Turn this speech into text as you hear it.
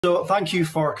So thank you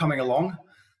for coming along.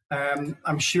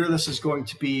 I'm sure this is going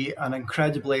to be an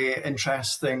incredibly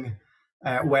interesting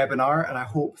webinar, and I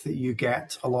hope that you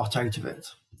get a lot out of it.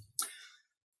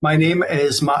 My name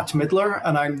is Matt Midler,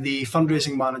 and I'm the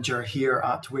fundraising manager here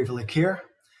at Waverley Care,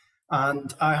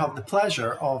 and I have the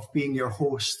pleasure of being your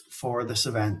host for this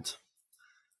event.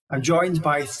 I'm joined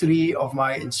by three of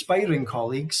my inspiring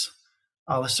colleagues: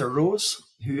 Alastair Rose,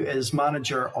 who is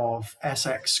manager of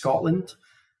Essex Scotland,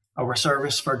 our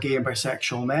service for gay and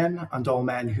bisexual men and all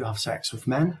men who have sex with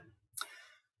men;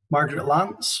 Margaret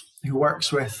Lance, who works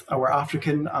with our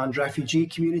African and refugee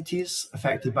communities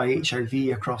affected by HIV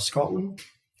across Scotland;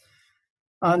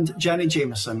 and Jenny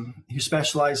Jameson, who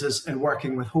specialises in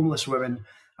working with homeless women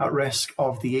at risk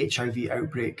of the HIV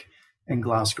outbreak in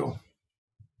Glasgow.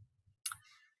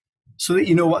 So that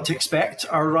you know what to expect,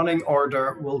 our running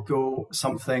order will go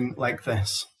something like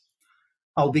this.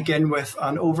 I'll begin with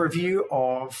an overview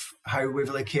of how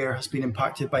Waverley Care has been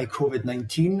impacted by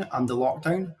COVID-19 and the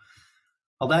lockdown.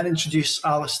 I'll then introduce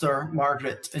Alastair,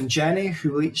 Margaret and Jenny,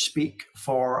 who will each speak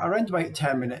for around about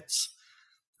 10 minutes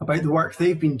about the work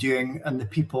they've been doing and the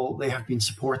people they have been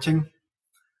supporting.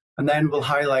 And then we'll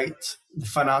highlight the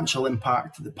financial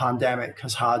impact that the pandemic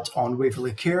has had on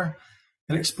Waverley Care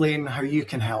and explain how you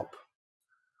can help.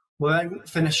 We'll then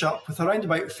finish up with around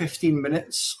about 15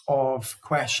 minutes of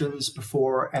questions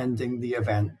before ending the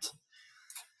event.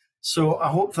 So I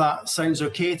hope that sounds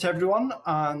okay to everyone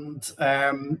and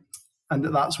that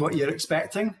that's what you're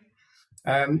expecting.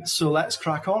 So let's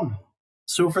crack on.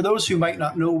 So for those who might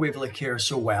not know Waverley Care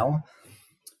so well,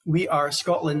 we are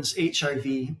Scotland's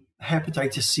HIV,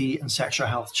 hepatitis C and sexual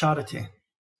health charity.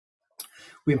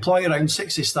 We employ around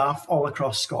 60 staff all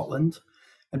across Scotland.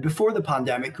 And before the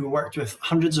pandemic, we worked with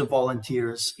hundreds of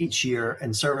volunteers each year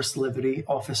in service delivery,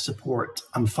 office support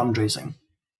and fundraising.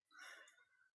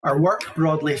 Our work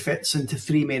broadly fits into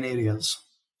three main areas.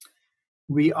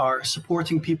 We are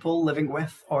supporting people living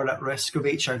with or at risk of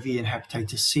HIV and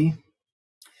hepatitis C.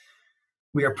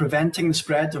 We are preventing the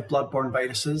spread of bloodborne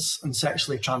viruses and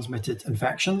sexually transmitted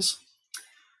infections.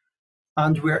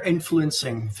 And we're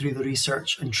influencing through the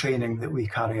research and training that we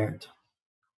carry out.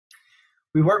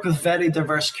 We work with very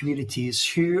diverse communities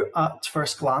who, at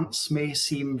first glance, may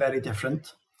seem very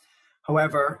different.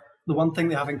 However, the one thing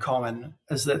they have in common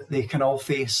is that they can all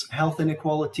face health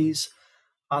inequalities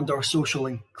and or social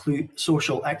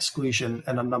exclusion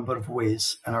in a number of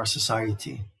ways in our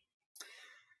society.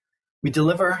 We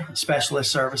deliver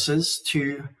specialist services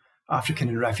to African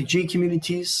and refugee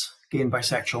communities, gay and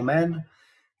bisexual men,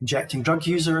 injecting drug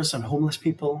users and homeless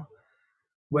people,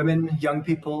 women, young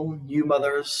people, new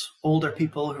mothers, older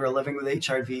people who are living with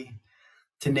HIV,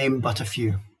 to name but a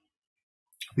few.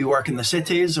 We work in the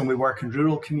cities and we work in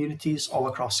rural communities all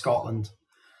across Scotland.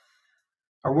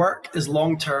 Our work is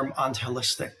long-term and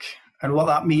holistic, and what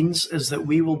that means is that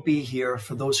we will be here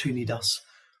for those who need us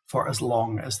for as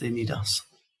long as they need us.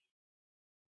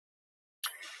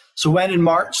 So when in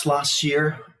March last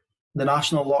year, the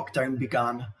national lockdown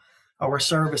began, our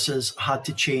services had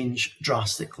to change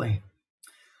drastically.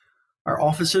 Our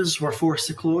offices were forced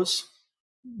to close.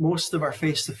 Most of our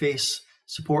face-to-face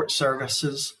support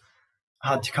services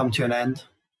had to come to an end,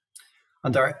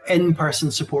 and our in-person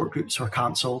support groups were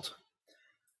cancelled,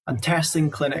 and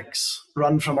testing clinics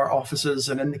run from our offices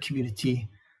and in the community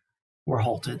were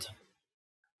halted.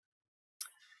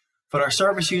 For our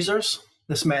service users,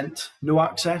 this meant no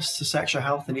access to sexual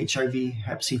health and HIV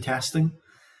Hep C testing,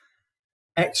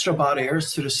 extra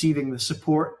barriers to receiving the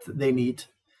support that they need,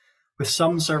 with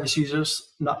some service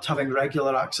users not having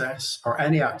regular access or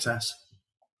any access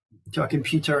to a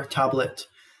computer, tablet,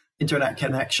 internet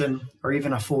connection, or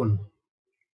even a phone.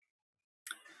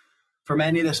 For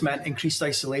many, this meant increased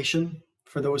isolation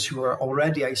for those who are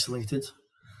already isolated,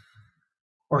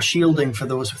 or shielding for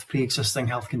those with pre-existing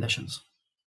health conditions.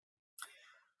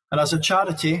 And as a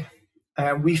charity,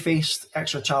 we faced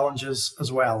extra challenges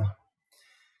as well.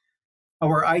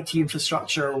 Our IT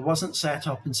infrastructure wasn't set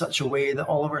up in such a way that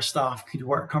all of our staff could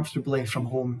work comfortably from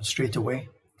home straight away.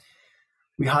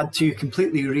 We had to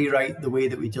completely rewrite the way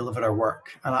that we deliver our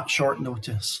work, and at short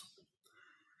notice.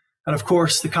 And of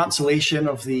course, the cancellation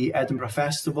of the Edinburgh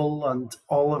Festival and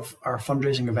all of our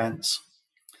fundraising events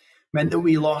meant that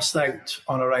we lost out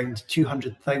on around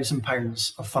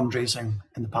 £200,000 of fundraising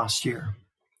in the past year.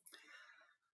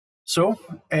 So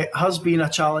it has been a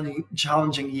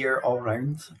challenging year all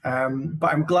round,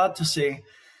 but I'm glad to say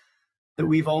that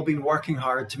we've all been working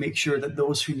hard to make sure that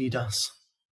those who need us,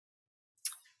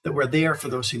 that we're there for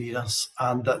those who need us,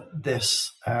 and that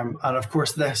this, and of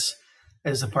course this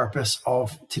is the purpose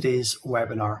of today's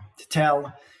webinar, to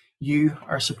tell you,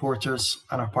 our supporters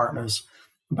and our partners,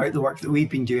 about the work that we've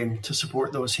been doing to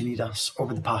support those who need us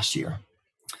over the past year.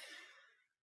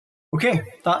 Okay,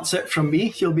 that's it from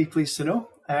me, you'll be pleased to know.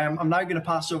 I'm now going to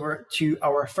pass over to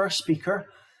our first speaker,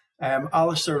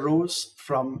 Alastair Rose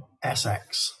from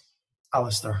Essex.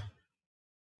 Alastair.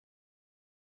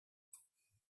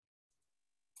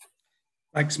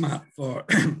 Thanks, Matt, for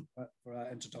that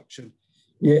introduction.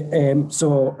 Yeah,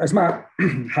 so as Matt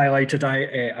highlighted, I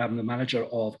am the manager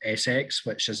of Essex,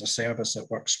 which is a service that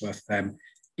works with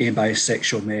gay and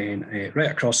bisexual men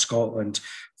right across Scotland,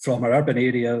 from our urban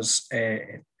areas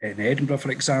in Edinburgh,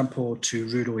 for example, to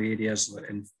rural areas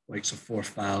in likes of Forth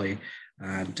Valley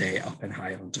and up in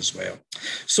Highland as well.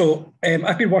 So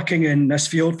I've been working in this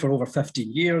field for over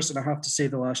 15 years, and I have to say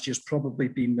the last year's probably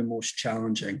been the most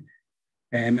challenging.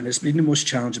 And it's been the most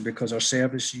challenging because our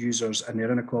service users and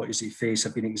their inequalities they face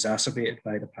have been exacerbated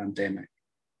by the pandemic.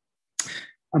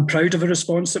 I'm proud of the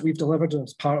response that we've delivered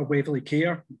as part of Waverley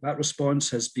Care. That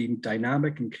response has been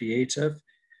dynamic and creative.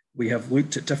 We have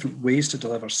looked at different ways to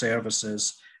deliver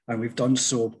services, and we've done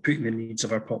so putting the needs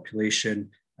of our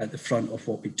population at the front of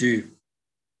what we do.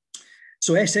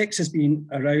 So Essex has been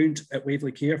around at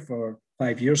Waverley Care for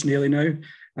 5 years nearly now,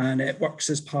 and it works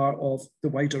as part of the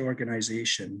wider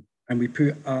organisation. And we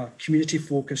put a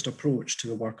community-focused approach to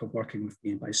the work of working with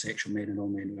gay and bisexual men and all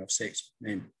men who have sex with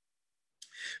men.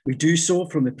 We do so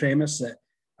from the premise that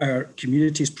our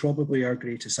community is probably our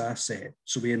greatest asset,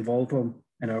 so we involve them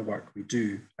in our work we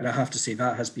do. And I have to say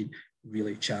that has been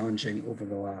really challenging over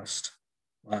the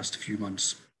last few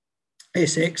months.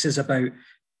 Essex is about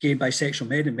gay and bisexual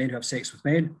men and men who have sex with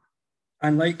men.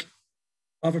 And like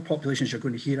other populations you're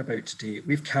going to hear about today,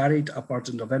 we've carried a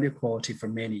burden of inequality for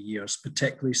many years,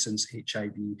 particularly since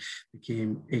HIV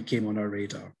came on our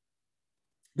radar.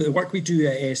 But the work we do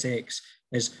at Essex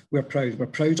is we're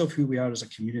proud of who we are as a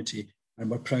community, and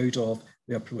we're proud of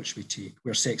the approach we take.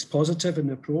 We're sex positive in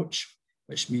the approach,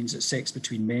 which means that sex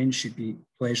between men should be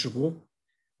pleasurable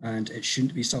and it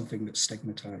shouldn't be something that's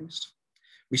stigmatized.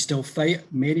 We still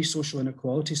fight many social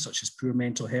inequalities such as poor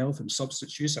mental health and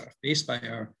substance use that are faced by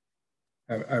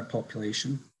our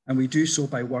population, and we do so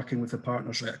by working with the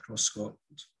partners right across Scotland.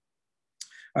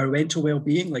 Our mental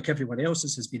well-being, like everyone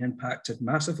else's, has been impacted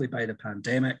massively by the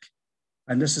pandemic,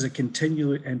 and this is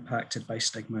continually impacted by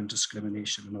stigma and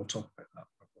discrimination, and I'll talk about that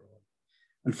further on.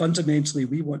 And fundamentally,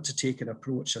 we want to take an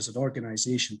approach as an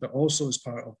organisation, but also as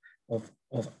part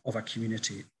of a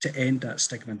community, to end that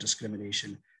stigma and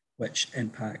discrimination, which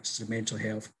impacts the mental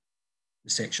health, the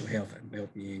sexual health and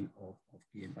well-being of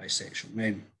gay and bisexual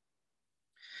men.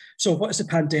 So what has the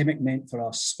pandemic meant for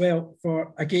us? Well,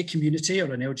 for a gay community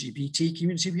or an LGBT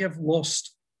community, we have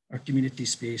lost our community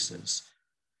spaces.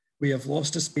 We have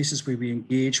lost the spaces where we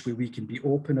engage, where we can be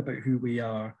open about who we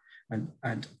are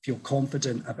and feel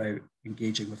confident about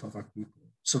engaging with other people.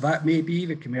 So that may be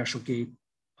the commercial gay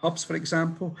pubs, for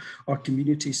example, or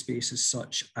community spaces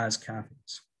such as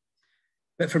cafes.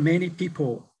 But for many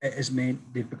people, it has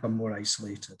meant they've become more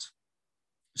isolated.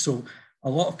 So a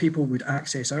lot of people would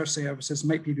access our services,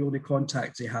 might be the only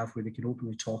contact they have where they can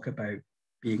openly talk about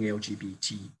being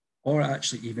LGBT, or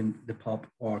actually even the pub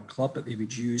or club that they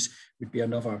would use would be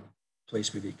another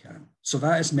place where they can. So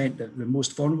that has meant that the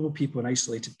most vulnerable people and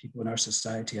isolated people in our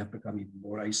society have become even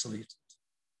more isolated.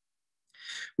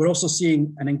 We're also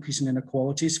seeing an increase in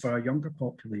inequalities for our younger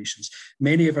populations.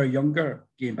 Many of our younger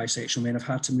gay and bisexual men have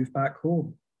had to move back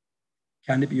home.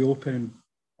 Can they be open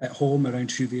at home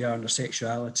around who they are and their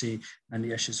sexuality and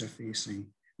the issues they're facing?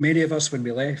 Many of us, when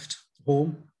we left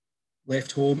home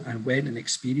and went and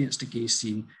experienced the gay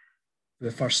scene for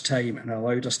the first time and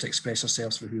allowed us to express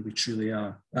ourselves for who we truly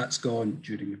are, that's gone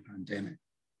during the pandemic.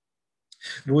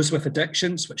 Those with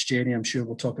addictions, which Jenny, I'm sure,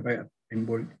 will talk about in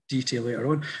more detail later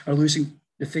on, are losing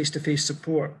the face-to-face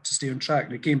support to stay on track.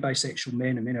 The gay and bisexual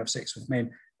men and men who have sex with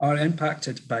men are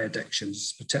impacted by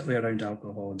addictions, particularly around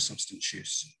alcohol and substance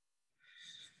use.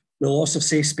 The loss of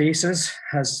safe spaces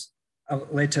has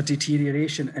led to a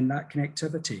deterioration in that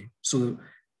connectivity. So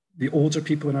the older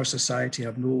people in our society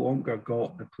have no longer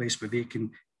got the place where they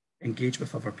can engage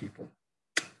with other people.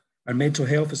 Our mental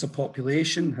health as a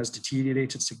population has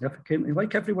deteriorated significantly,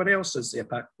 like everyone else as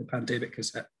the pandemic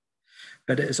has hit.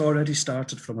 But it has already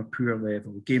started from a poor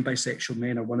level. Gay and bisexual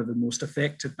men are one of the most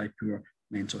affected by poor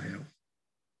mental health.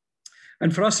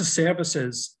 And for us as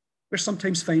services, we're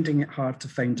sometimes finding it hard to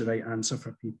find the right answer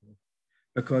for people,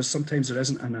 because sometimes there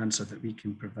isn't an answer that we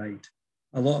can provide.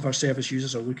 A lot of our service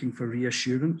users are looking for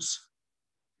reassurance.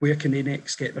 Where can they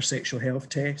next get their sexual health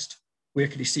test? Where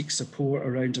can they seek support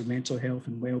around their mental health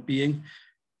and well-being?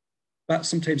 That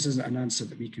sometimes isn't an answer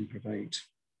that we can provide.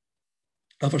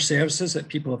 Other services that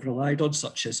people have relied on,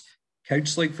 such as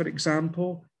Counselling, for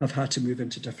example, have had to move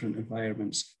into different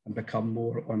environments and become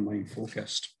more online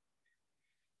focused.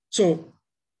 So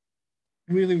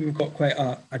really, we've got quite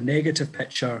a negative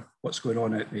picture what's going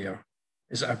on out there.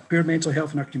 Is our poor mental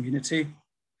health in our community?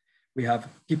 We have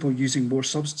people using more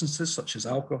substances such as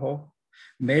alcohol.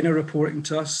 Men are reporting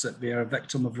to us that they are a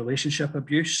victim of relationship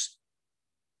abuse.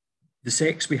 The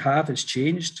sex we have has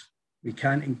changed. We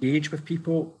can't engage with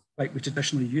people like we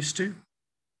traditionally used to.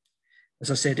 As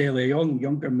I said earlier on,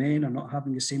 younger men are not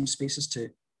having the same spaces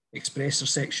to express their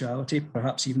sexuality,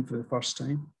 perhaps even for the first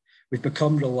time. We've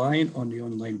become reliant on the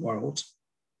online world.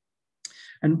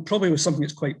 And probably something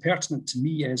that's quite pertinent to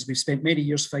me is we've spent many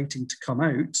years fighting to come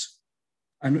out,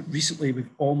 and recently we've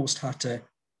almost had to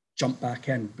jump back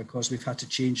in because we've had to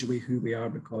change the way who we are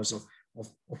because of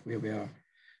where we are.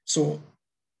 So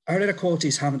our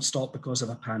inequalities haven't stopped because of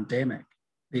a pandemic.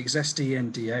 They exist day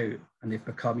in, day out, and they've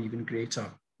become even greater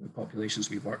in the populations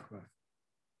we work with.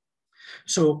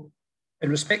 So in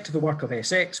respect to the work of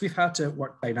SX, we've had to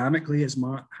work dynamically, as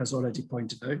Mark has already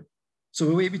pointed out. So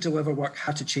the way we deliver work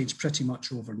had to change pretty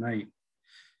much overnight.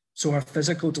 So our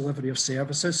physical delivery of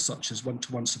services, such as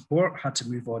one-to-one support, had to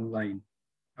move online.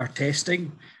 Our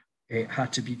testing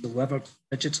had to be delivered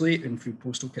digitally and through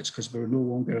postal kits because we were no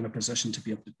longer in a position to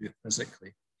be able to do it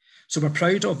physically. So we're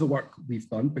proud of the work we've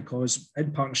done because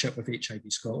in partnership with HIV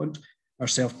Scotland, our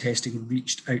self-testing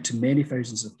reached out to many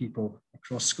thousands of people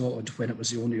across Scotland when it was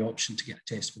the only option to get a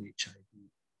test for HIV.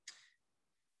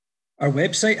 Our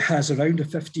website has around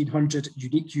 1,500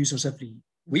 unique users every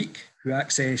week who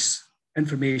access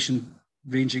information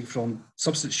ranging from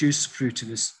substance use through to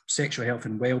this sexual health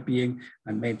and wellbeing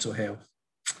and mental health.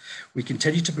 We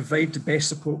continue to provide the best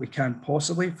support we can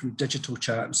possibly through digital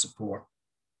chat and support.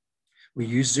 We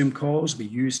use Zoom calls, we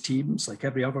use Teams like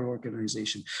every other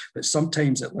organisation, but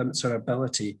sometimes it limits our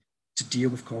ability to deal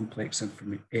with complex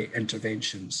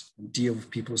interventions and deal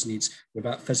with people's needs where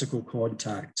that physical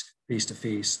contact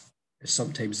face-to-face is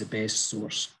sometimes the best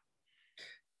source.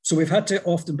 So we've had to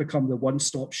often become the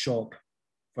one-stop shop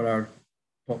for our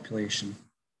population.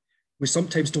 We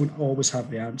sometimes don't always have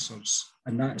the answers,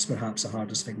 and that is perhaps the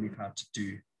hardest thing we've had to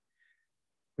do.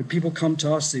 When people come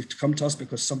to us, they've come to us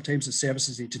because sometimes the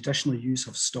services they traditionally use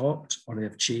have stopped or they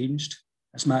have changed.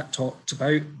 As Matt talked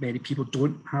about, many people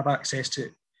don't have access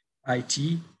to IT,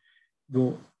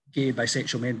 though gay and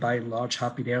bisexual men by and large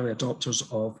have been early adopters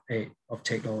of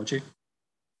technology.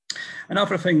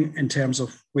 Another thing in terms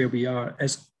of where we are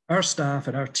is our staff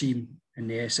and our team in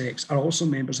the SX are also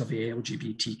members of the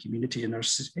LGBT community and are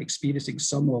experiencing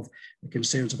some of the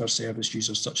concerns of our service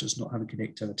users, such as not having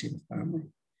connectivity with family.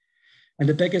 And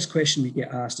the biggest question we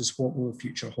get asked is, what will the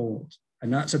future hold?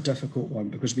 And that's a difficult one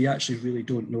because we actually really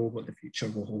don't know what the future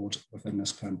will hold within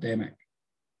this pandemic.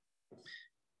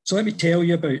 So let me tell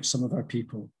you about some of our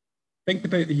people. Think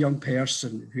about the young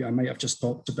person who I might have just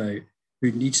talked about,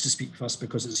 who needs to speak to us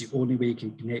because it's the only way he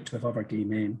can connect with other gay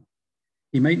men.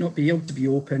 He might not be able to be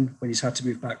open when he's had to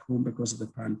move back home because of the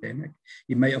pandemic.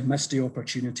 He might have missed the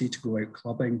opportunity to go out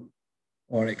clubbing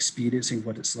or experiencing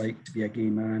what it's like to be a gay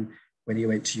man when he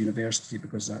went to university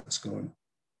because that's gone.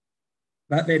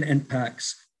 That then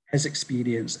impacts his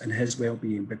experience and his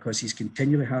well-being because he's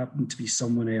continually having to be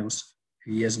someone else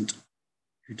who he isn't,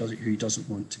 who he doesn't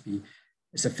want to be.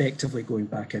 It's effectively going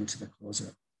back into the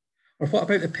closet. Or what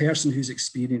about the person who's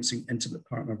experiencing intimate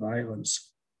partner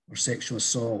violence or sexual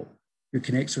assault, who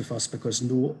connects with us because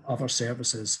no other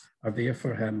services are there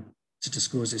for him to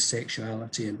disclose his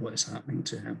sexuality and what is happening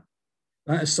to him?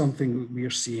 That is something we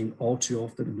are seeing all too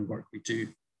often in the work we do.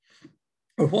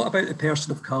 Or what about the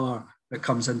person of colour that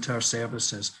comes into our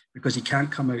services because he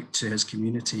can't come out to his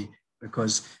community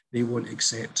because they won't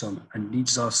accept him and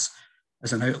needs us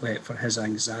as an outlet for his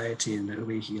anxiety and the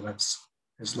way he lives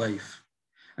his life?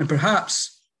 And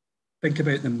perhaps think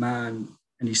about the man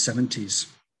in his 70s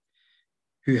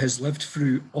who has lived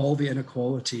through all the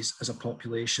inequalities as a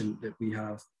population that we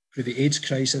have, through the AIDS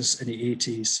crisis in the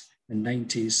 80s and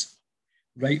 90s,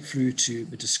 right through to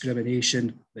the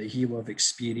discrimination that he will have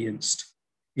experienced.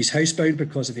 He's housebound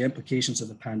because of the implications of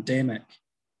the pandemic,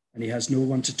 and he has no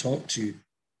one to talk to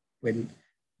when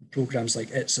programs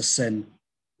like It's a Sin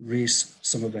raise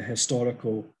some of the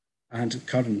historical and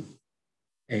current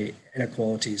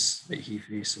inequalities that he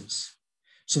faces.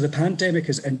 So the pandemic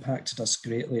has impacted us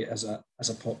greatly as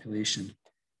a population.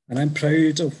 And I'm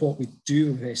proud of what we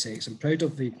do with SX. I'm proud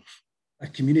of a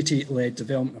community-led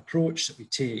development approach that we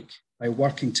take by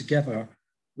working together.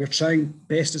 We're trying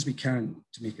best as we can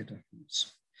to make a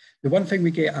difference. The one thing we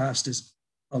get asked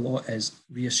a lot is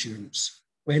reassurance.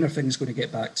 When are things going to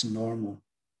get back to normal?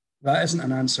 That isn't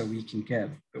an answer we can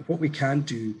give, but what we can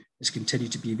do is continue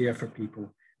to be there for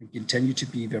people and continue to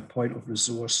be their point of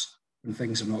resource when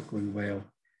things are not going well.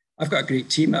 I've got a great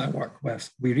team that I work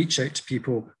with. We reach out to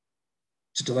people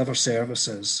to deliver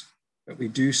services, but we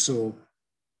do so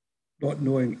not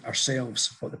knowing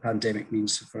ourselves what the pandemic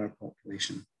means for our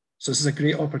population. So this is a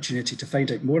great opportunity to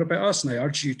find out more about us, and I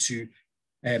urge you to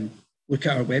look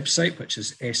at our website, which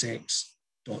is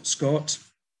sx.scot,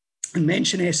 and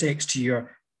mention SX to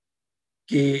your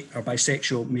gay or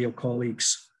bisexual male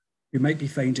colleagues who might be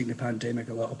finding the pandemic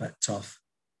a little bit tough.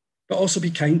 But also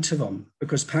be kind to them,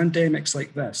 because pandemics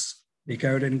like this make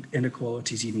our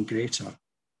inequalities even greater.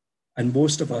 And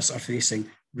most of us are facing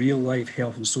real life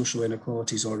health and social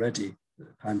inequalities already that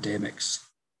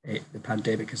the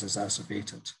pandemic has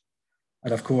exacerbated.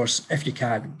 And of course, if you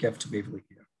can, give to Waverley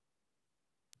Care.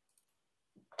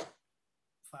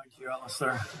 Thank you,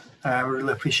 Alastair. I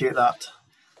really appreciate that.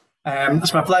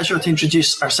 It's my pleasure to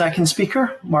introduce our second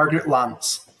speaker, Margaret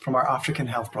Lance, from our African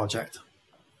Health Project.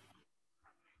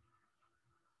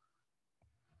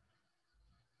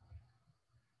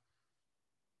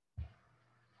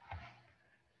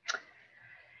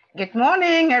 Good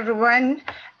morning, everyone.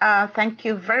 Thank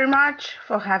you very much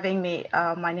for having me.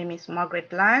 My name is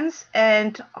Margaret Lance,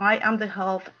 and I am the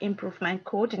Health Improvement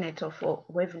Coordinator for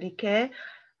Waverley Care,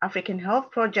 African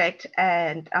Health Project,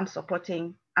 and I'm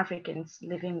supporting Africans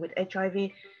living with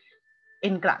HIV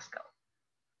in Glasgow.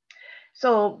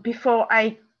 So before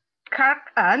I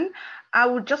crack on, I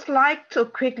would just like to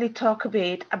quickly talk a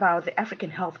bit about the African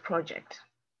Health Project.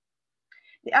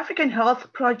 The African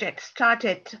Health Project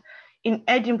started in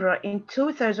Edinburgh in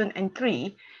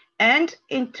 2003, and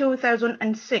in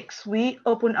 2006, we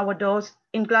opened our doors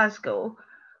in Glasgow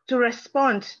to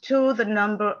respond to the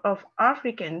number of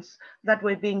Africans that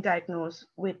were being diagnosed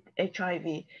with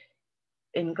HIV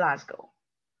in Glasgow.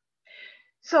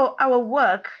 So our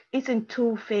work is in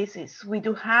two phases. We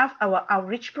do have our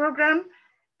outreach program,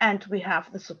 and we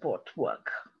have the support work.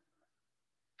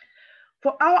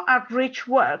 For our outreach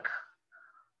work,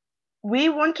 we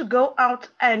want to go out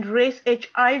and raise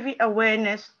HIV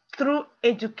awareness through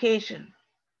education.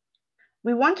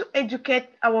 We want to educate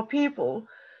our people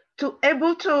to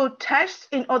able to test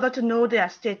in order to know their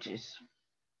status.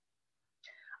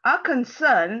 Our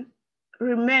concern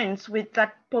remains with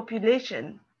that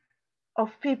population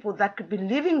of people that could be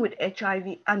living with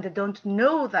HIV and they don't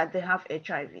know that they have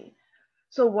HIV.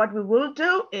 So what we will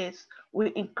do is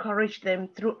we encourage them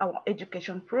through our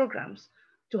education programs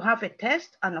to have a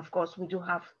test, and of course we do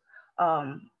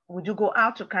go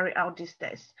out to carry out these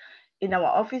tests in our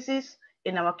offices,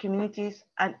 in our communities,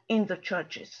 and in the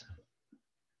churches.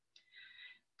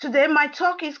 Today, my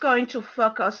talk is going to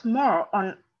focus more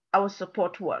on our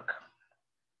support work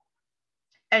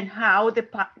and how the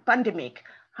pandemic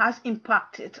has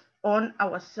impacted on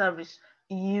our service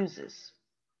users.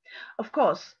 Of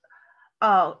course,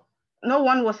 no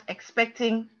one was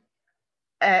expecting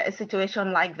a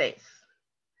situation like this.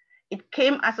 It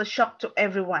came as a shock to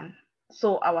everyone,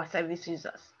 so our service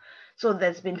users. So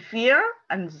there's been fear,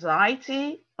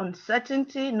 anxiety,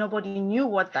 uncertainty. Nobody knew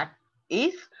what that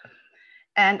is.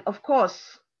 And of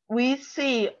course, we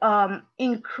see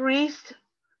increased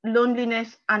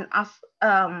loneliness and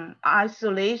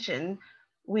isolation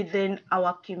within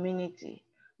our community.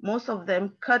 Most of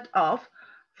them cut off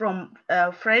from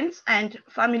friends and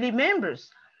family members.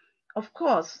 Of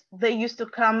course, they used to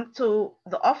come to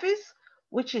the office,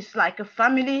 which is like a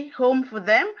family home for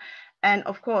them. And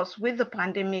of course, with the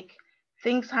pandemic,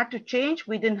 things had to change.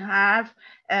 We didn't have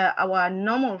our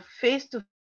normal face-to-face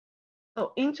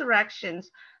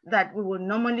interactions that we would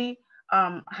normally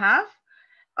have.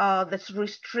 This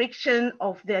restriction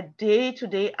of their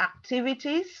day-to-day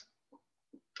activities.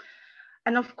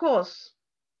 And of course,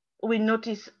 we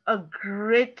notice a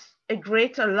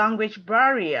greater language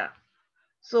barrier.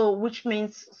 So which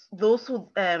means those who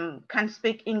can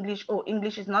speak English or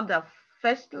English is not their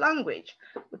first language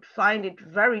would find it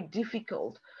very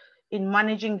difficult in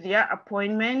managing their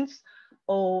appointments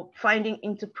or finding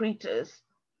interpreters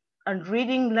and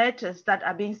reading letters that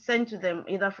are being sent to them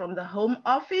either from the Home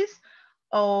Office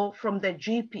or from their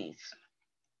GPs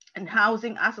and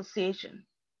housing association.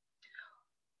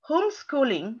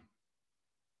 Homeschooling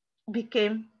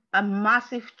became a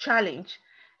massive challenge,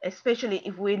 especially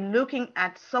if we're looking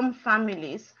at some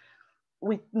families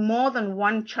with more than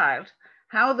one child,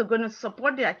 how they're going to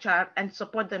support their child and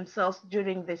support themselves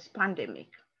during this pandemic.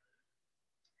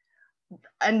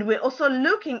 And we're also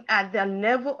looking at their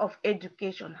level of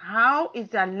education. How is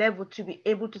their level to be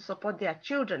able to support their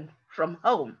children from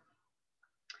home?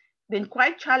 Been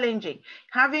quite challenging.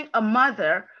 Having a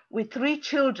mother with 3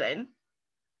 children,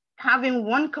 having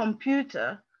one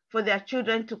computer for their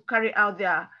children to carry out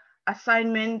their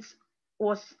assignments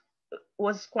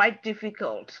was quite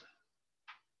difficult.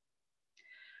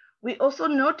 We also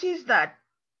noticed that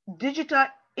digital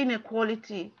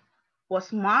inequality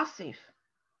was massive,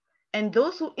 and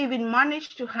those who even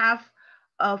managed to have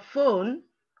a phone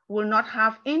will not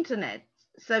have internet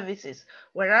services.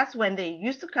 Whereas when they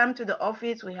used to come to the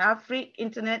office, we have free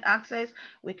internet access.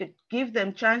 We could give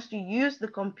them chance to use the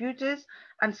computers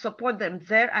and support them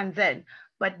there and then.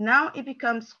 But now it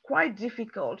becomes quite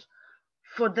difficult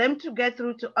for them to get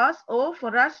through to us or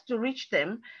for us to reach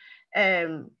them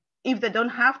if they don't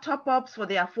have top-ups for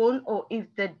their phone or if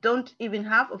they don't even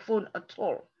have a phone at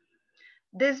all.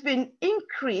 There's been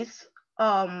increased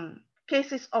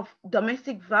cases of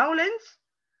domestic violence,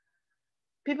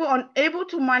 people unable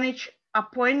to manage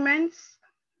appointments,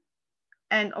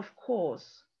 and of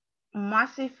course,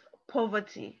 massive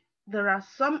poverty. There are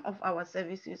some of our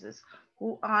service users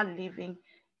who are living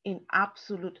in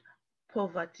absolute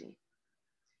poverty.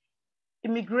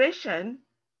 Immigration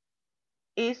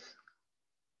is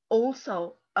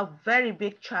also a very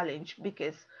big challenge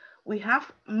because we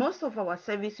have most of our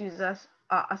service users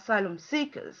are asylum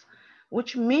seekers,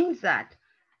 which means that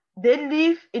they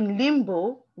live in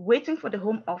limbo waiting for the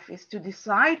Home Office to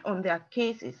decide on their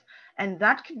cases. And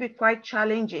that can be quite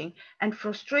challenging and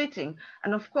frustrating,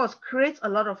 and of course creates a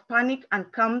lot of panic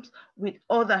and comes with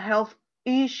other health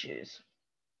issues.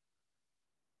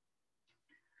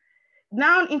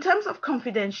 Now, in terms of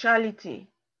confidentiality,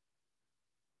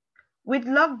 with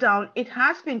lockdown, it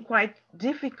has been quite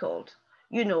difficult,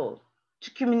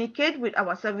 to communicate with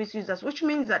our service users, which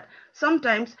means that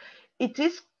sometimes it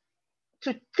is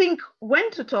to think when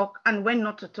to talk and when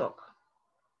not to talk,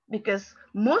 because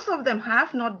most of them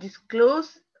have not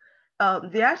disclosed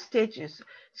their status.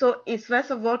 So it's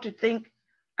first of all to think,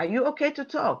 are you okay to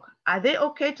talk? Are they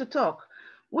okay to talk?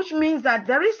 Which means that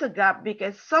there is a gap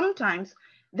because sometimes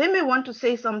they may want to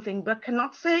say something but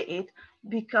cannot say it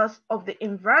because of the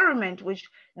environment which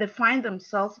they find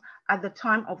themselves at the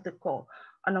time of the call.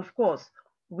 And of course,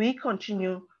 we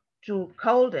continue to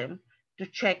call them to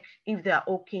check if they are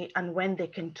okay and when they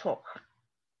can talk.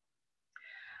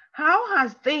 How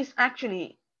has this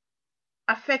actually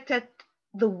affected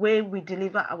the way we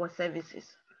deliver our services?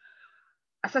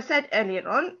 As I said earlier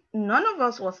on, none of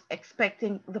us was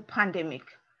expecting the pandemic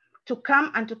to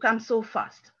come and to come so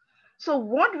fast. So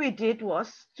what we did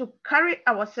was to carry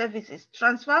our services,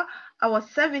 transfer our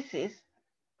services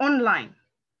online,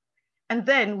 and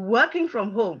then working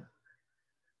from home.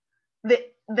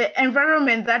 The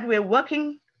environment that we're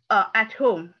working at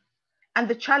home and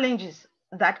the challenges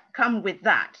that come with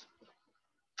that.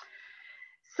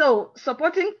 So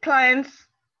supporting clients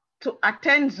to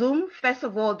attend Zoom, first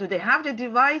of all, do they have the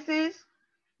devices?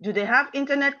 Do they have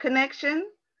internet connection?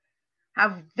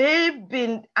 Are they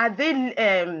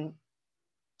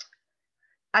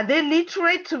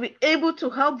literate to be able to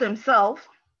help themselves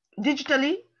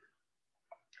digitally?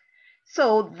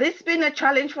 So this has been a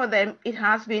challenge for them. It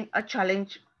has been a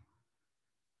challenge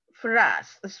for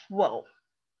us as well.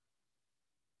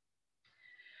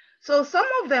 So some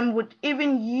of them would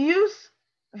even use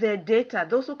their data.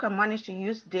 Those who can manage to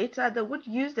use data, they would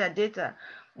use their data.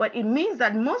 But it means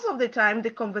that most of the time, the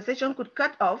conversation could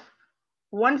cut off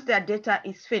once their data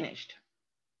is finished.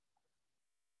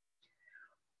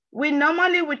 We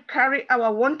normally would carry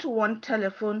our one-to-one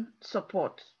telephone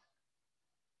support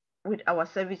with our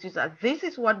service users. This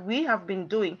is what we have been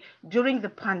doing during the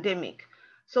pandemic.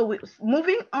 So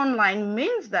moving online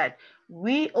means that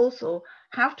we also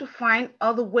have to find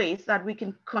other ways that we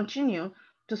can continue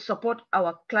to support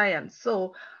our clients.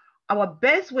 So our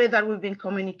best way that we've been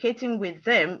communicating with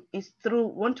them is through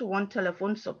one-to-one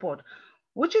telephone support,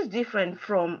 which is different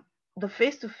from the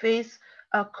face-to-face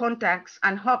contacts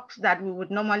and hugs that we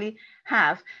would normally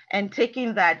have, and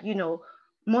taking that,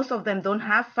 most of them don't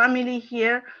have family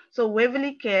here. So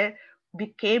Waverley Care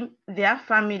became their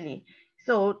family.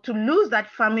 So to lose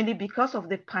that family because of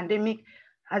the pandemic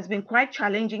has been quite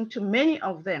challenging to many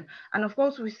of them. And of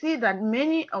course, we see that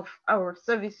many of our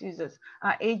service users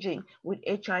are aging with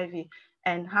HIV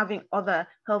and having other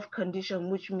health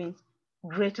conditions, which means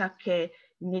greater care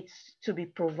needs to be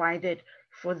provided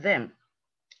for them.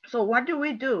 So what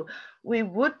do? We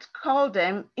would call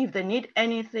them if they need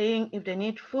anything, if they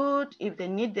need food, if they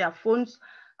need their phones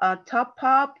top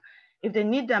up, if they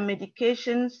need their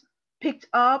medications picked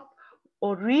up,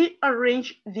 or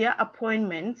rearrange their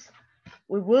appointments.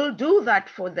 We will do that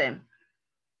for them.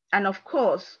 And of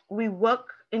course, we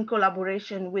work in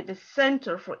collaboration with the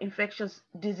Center for Infectious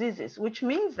Diseases, which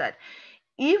means that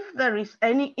if there is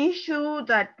any issue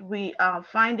that we are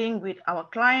finding with our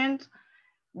client,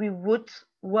 we would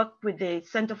work with the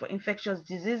Center for Infectious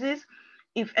Diseases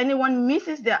If anyone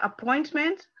misses their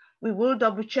appointment, we will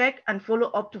double check and follow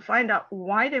up to find out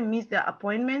why they missed their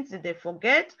appointments. Did they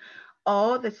forget?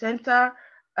 Or the Center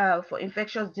for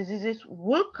Infectious Diseases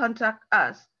will contact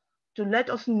us to let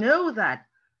us know that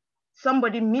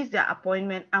somebody missed their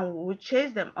appointment, and we will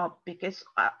chase them up, because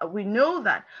we know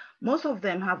that most of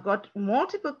them have got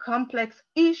multiple complex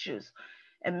issues.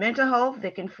 And mental health,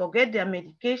 they can forget their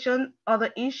medication,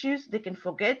 other issues they can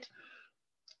forget.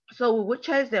 So we will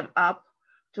chase them up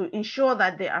to ensure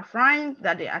that they are fine,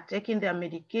 that they are taking their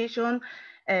medication.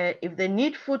 If they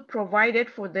need food provided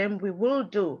for them, we will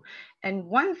do. And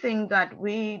one thing that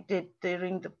we did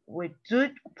during the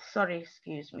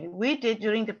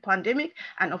pandemic,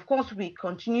 and of course we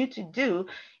continue to do,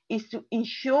 is to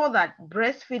ensure that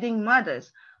breastfeeding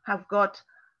mothers have got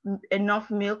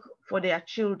enough milk for their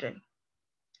children.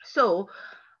 So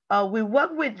we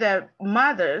work with the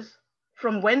mothers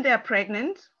from when they are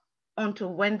pregnant until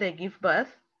when they give birth,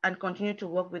 and continue to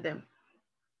work with them.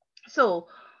 So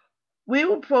we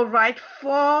will provide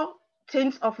 4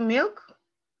 tins of milk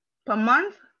per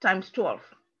month times 12.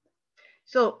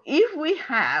 So if we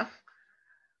have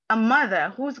a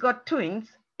mother who's got twins,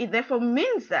 it therefore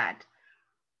means that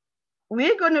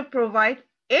we're going to provide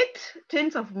 8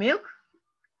 tins of milk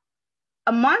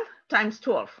a month times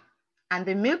 12. And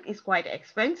the milk is quite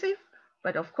expensive,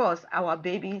 but of course our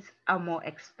babies are more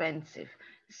expensive.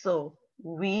 So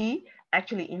we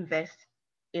actually invest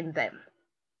in them.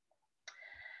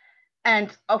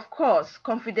 And of course,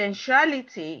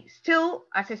 confidentiality still,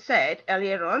 as I said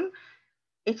earlier on,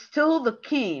 it's still the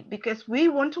key, because we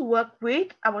want to work with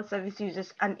our service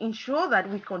users and ensure that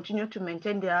we continue to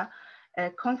maintain their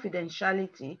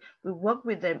confidentiality. We work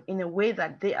with them in a way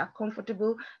that they are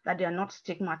comfortable, that they are not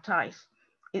stigmatized,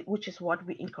 which is what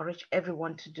we encourage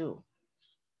everyone to do.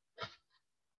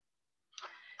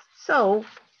 So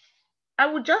I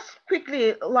would just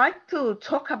quickly like to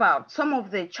talk about some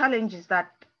of the challenges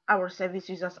that our service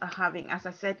users are having. As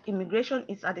I said, immigration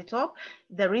is at the top.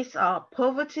 There is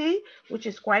poverty, which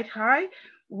is quite high.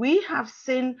 We have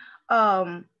seen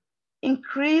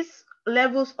increased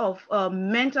levels of poor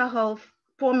mental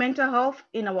health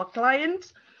in our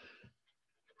clients.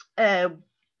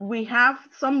 We have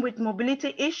some with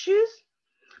mobility issues,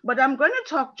 but I'm going to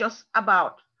talk just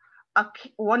about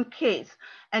one case.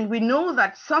 And we know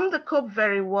that some that cope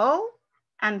very well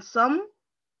and some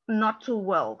not too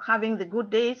well, having the good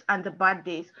days and the bad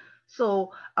days.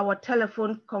 So our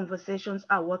telephone conversations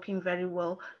are working very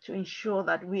well to ensure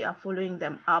that we are following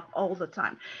them up all the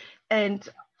time. And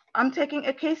I'm taking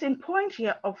a case in point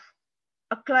here of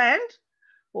a client,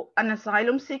 an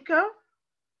asylum seeker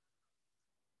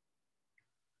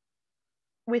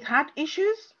with heart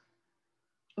issues,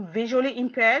 visually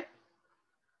impaired,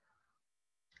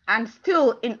 and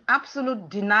still in absolute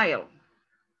denial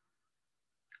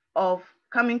of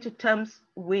coming to terms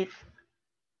with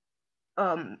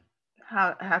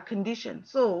her condition.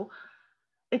 So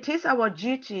it is our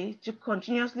duty to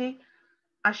continuously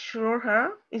assure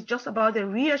her. It's just about the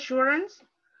reassurance.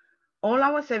 All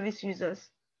our service users,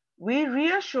 we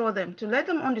reassure them to let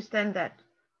them understand that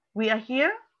we are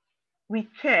here, we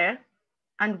care,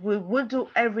 and we will do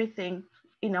everything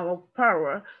in our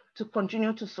power to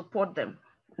continue to support them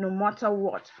no matter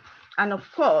what. And of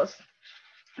course,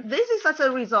 this is as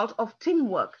a result of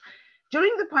teamwork.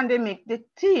 During the pandemic, the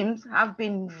teams have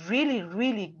been really,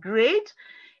 really great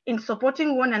in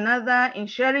supporting one another, in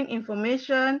sharing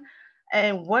information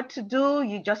and what to do.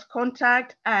 You just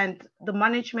contact, and the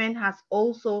management has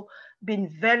also been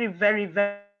very, very,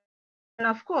 very. And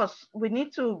of course, we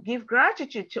need to give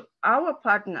gratitude to our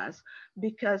partners,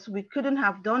 because we couldn't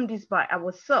have done this by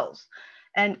ourselves.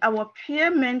 And our peer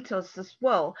mentors as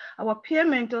well. Our peer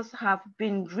mentors have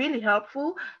been really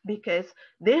helpful, because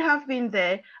they have been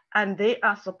there and they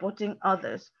are supporting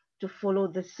others to follow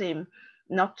the same,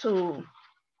 not to,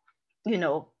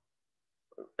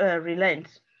 relent.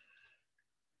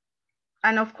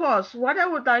 And of course, what I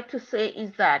would like to say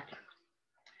is that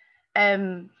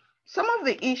some of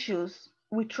the issues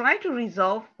we try to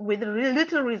resolve with the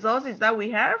little resources that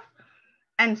we have,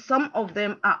 and some of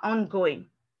them are ongoing.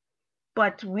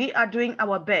 But we are doing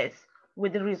our best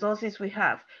with the resources we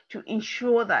have to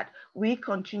ensure that we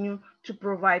continue to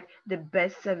provide the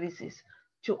best services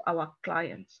to our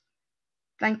clients.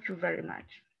 Thank you very much.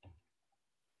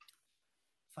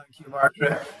 Thank you,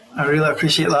 Margaret. I really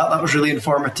appreciate that. That was really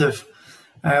informative.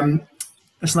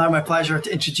 It's now my pleasure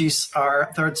to introduce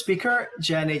our third speaker,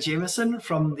 Jenny Jameson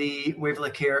from the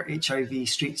Waverley Care HIV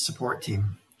Street Support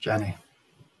Team. Jenny.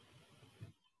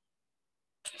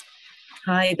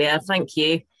 Hi there, thank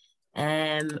you.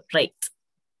 Right,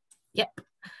 yep.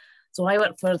 So I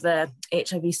work for the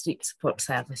HIV Street Support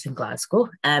Service in Glasgow,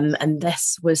 and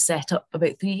this was set up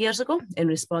about 3 years ago in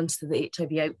response to the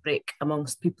HIV outbreak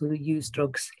amongst people who use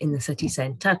drugs in the city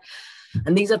centre.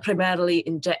 And these are primarily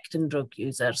injecting drug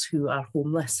users who are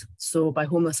homeless. So by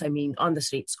homeless, I mean on the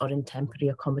streets or in temporary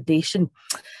accommodation.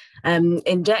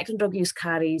 Injecting drug use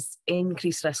carries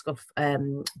increased risk of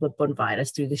bloodborne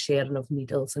virus through the sharing of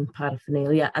needles and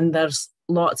paraphernalia. And there's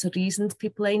lots of reasons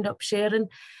people end up sharing.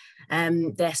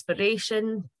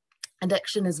 Desperation,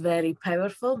 addiction is very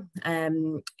powerful,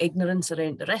 ignorance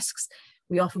around the risks.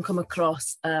 We often come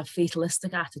across a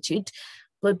fatalistic attitude.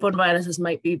 Bloodborne viruses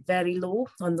might be very low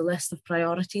on the list of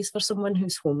priorities for someone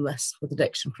who's homeless with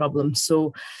addiction problems.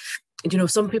 So, you know,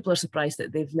 some people are surprised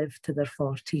that they've lived to their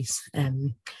 40s.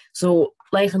 So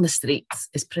life on the streets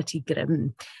is pretty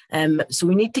grim. So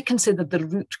we need to consider the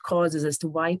root causes as to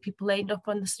why people end up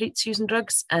on the streets using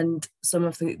drugs. And some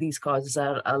of these causes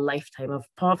are a lifetime of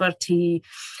poverty,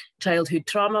 childhood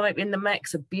trauma might be in the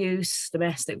mix, abuse,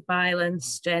 domestic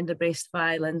violence, gender-based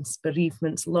violence,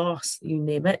 bereavements, loss, you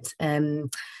name it.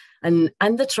 And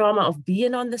the trauma of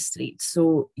being on the streets.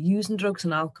 So using drugs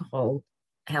and alcohol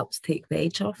helps take the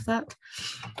edge off that.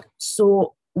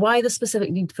 So why the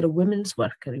specific need for a women's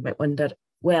worker, you might wonder?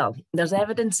 Well, there's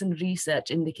evidence and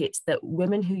research indicates that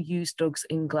women who use drugs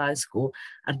in Glasgow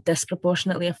are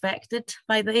disproportionately affected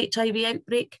by the HIV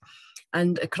outbreak.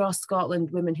 And across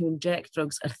Scotland, women who inject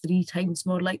drugs are 3 times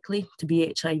more likely to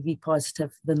be HIV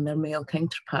positive than their male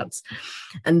counterparts.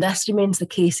 And this remains the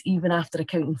case even after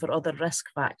accounting for other risk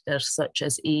factors such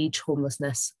as age,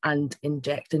 homelessness, and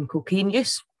injecting cocaine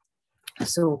use.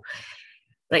 So,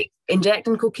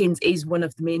 injecting cocaine is one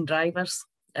of the main drivers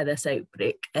of this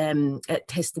outbreak.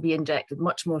 It has to be injected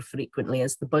much more frequently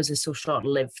as the buzz is so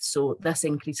short-lived. So this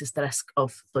increases the risk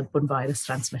of bloodborne virus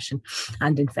transmission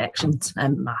and infections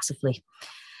massively.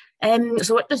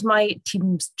 So what does my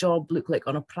team's job look like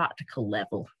on a practical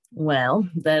level? Well,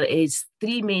 there is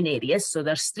 3 main areas. So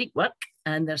there's street work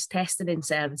and there's testing in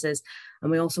services.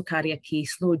 And we also carry a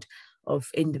caseload of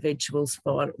individuals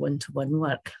for one-to-one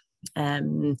work.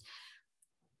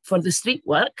 For the street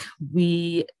work,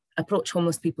 we approach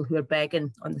homeless people who are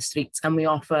begging on the streets, and we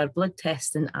offer blood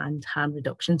testing and harm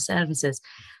reduction services.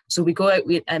 So we go out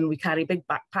and we carry big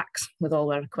backpacks with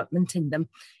all our equipment in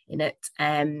it.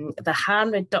 The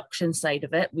harm reduction side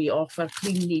of it, we offer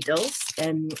clean needles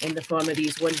in the form of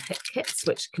these one-hit kits,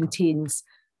 which contains,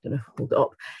 hold it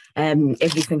up,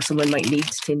 everything someone might need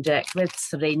to inject with,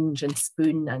 syringe and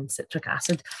spoon and citric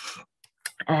acid.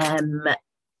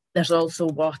 There's also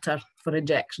water for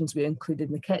injections we include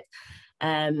in the kit.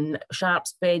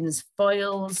 Sharps, bends,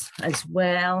 foils as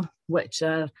well, which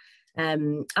are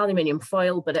aluminium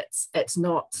foil, but it's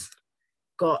not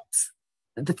got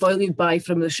the foil you buy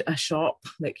from a shop,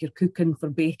 like you're cooking for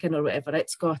bacon or whatever.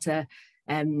 It's got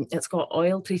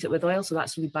oil, treat it with oil, so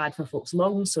that's really bad for folks'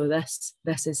 lungs. So this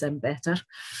is better.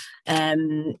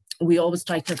 We always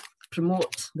try to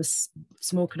promote the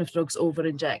smoking of drugs over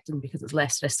injecting because it's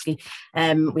less risky.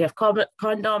 We have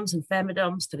condoms and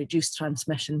femidoms to reduce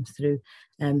transmission through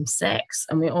sex,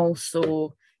 and we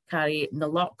also carry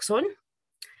naloxone,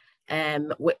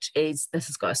 which is, this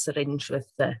has got a syringe with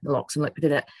the naloxone liquid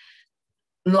in it.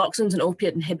 Naloxone is an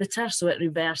opiate inhibitor, so it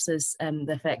reverses the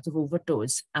effect of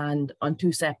overdose, and on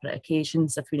 2 separate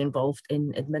occasions I've been involved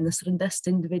in administering this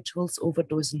to individuals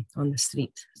overdosing on the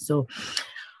street. So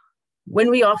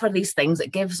when we offer these things,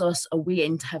 it gives us a way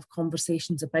in to have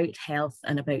conversations about health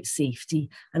and about safety,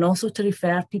 and also to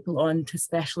refer people on to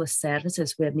specialist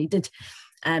services where needed,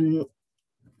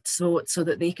 so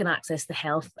that they can access the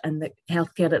health and the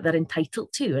healthcare that they're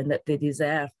entitled to and that they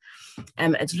deserve.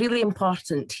 It's really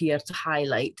important here to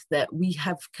highlight that we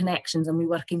have connections and we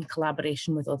work in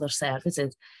collaboration with other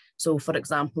services. So, for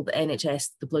example, the NHS,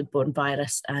 the bloodborne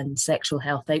virus and sexual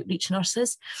health outreach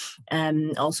nurses,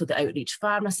 also the outreach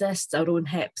pharmacists, our own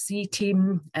Hep C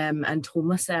team, and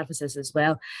homeless services as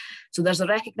well. So there's a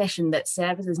recognition that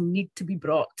services need to be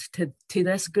brought to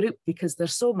this group because they're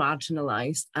so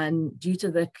marginalised, and due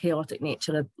to the chaotic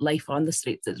nature of life on the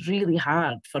streets, it's really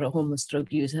hard for a homeless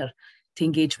drug user to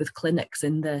engage with clinics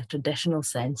in the traditional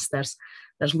sense. There's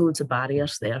loads of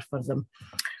barriers there for them.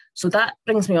 So that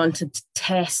brings me on to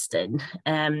testing.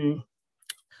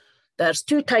 There's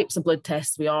 2 types of blood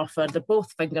tests we offer. They're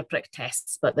both finger prick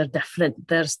tests, but they're different.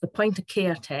 There's the point of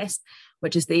care test,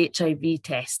 which is the HIV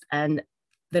test, and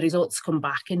the results come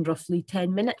back in roughly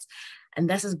 10 minutes. And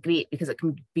this is great because it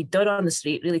can be done on the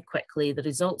street really quickly. The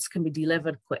results can be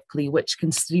delivered quickly, which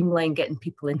can streamline getting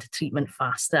people into treatment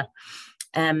faster.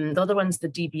 The other one's the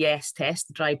DBS test,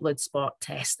 the dry blood spot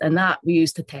test, and that we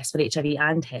use to test for HIV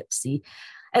and Hep C.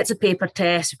 It's a paper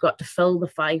test. You've got to fill the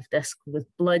 5 discs with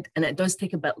blood, and it does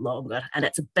take a bit longer, and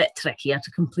it's a bit trickier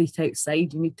to complete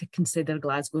outside. You need to consider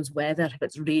Glasgow's weather, if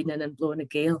it's raining and blowing a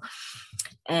gale.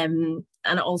 And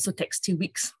it also takes 2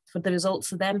 weeks for the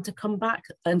results of them to come back.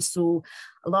 And so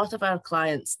a lot of our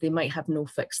clients, they might have no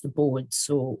fixed abode.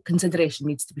 So consideration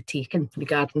needs to be taken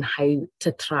regarding how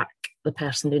to track the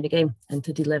person doing the game and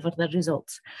to deliver their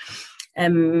results.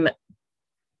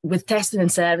 With testing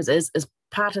and services, as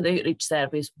part of the outreach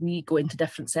service, we go into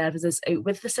different services out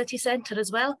with the city centre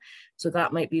as well. So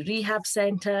that might be rehab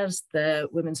centres, the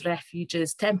women's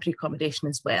refuges, temporary accommodation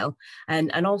as well.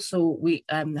 And also we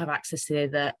have access to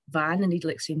the van, a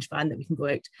needle exchange van, that we can go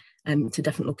out to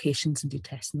different locations and do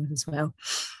testing with as well.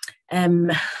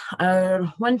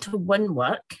 Our one-to-one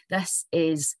work, this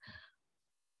is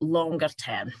longer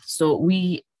term. So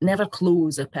we never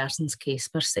close a person's case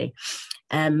per se.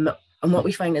 And what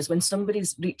we find is when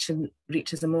somebody's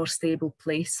reaches a more stable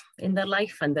place in their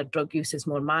life and their drug use is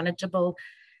more manageable,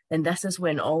 then this is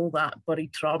when all that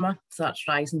buried trauma starts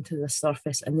rising to the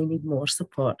surface and they need more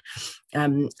support.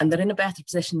 And they're in a better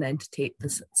position then to take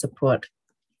this support.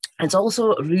 It's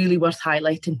also really worth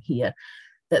highlighting here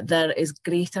that there is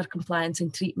greater compliance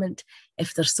in treatment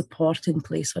if there's support in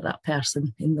place for that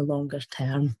person in the longer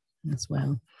term as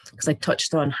well. Because I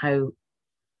touched on how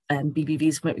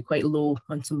BBVs might be quite low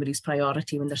on somebody's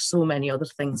priority when there's so many other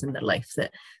things in their life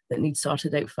that need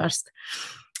sorted out first.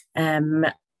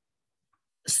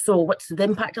 So what's the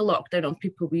impact of lockdown on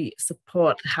people we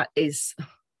support is,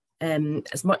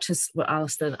 as much as what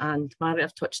Alastair and Margaret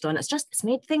have touched on, it's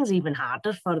made things even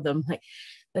harder for them. Like,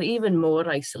 they're even more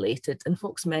isolated, and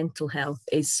folks' mental health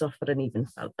is suffering even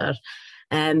further.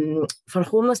 For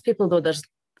homeless people, though,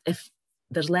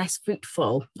 there's less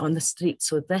footfall on the street,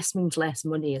 so this means less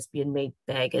money is being made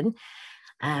begging.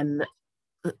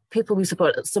 People we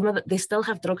support, they still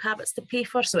have drug habits to pay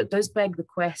for, so it does beg the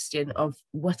question of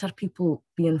what are people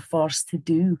being forced to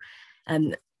do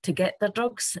to get their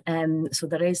drugs. So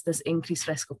there is this increased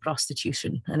risk of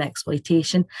prostitution and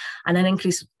exploitation, and an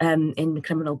increase in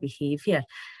criminal behaviour.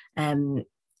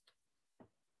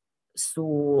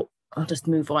 So I'll just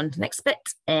move on to the next bit.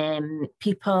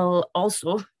 People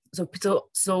also,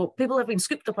 so people have been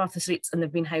scooped up off the streets and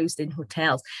they've been housed in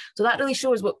hotels. So that really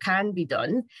shows what can be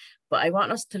done. But I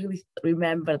want us to really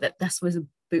remember that that was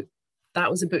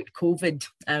about COVID.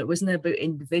 It wasn't about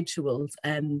individuals'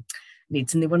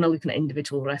 needs, and they weren't looking at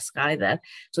individual risk either.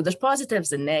 So there's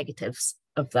positives and negatives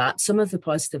of that. Some of the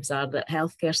positives are that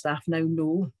healthcare staff now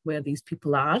know where these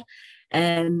people are.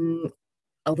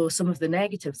 Although some of the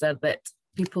negatives are that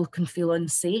people can feel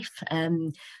unsafe.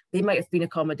 They might have been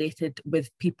accommodated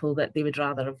with people that they would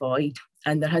rather avoid.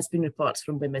 And there has been reports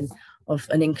from women of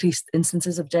an increased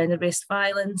instances of gender-based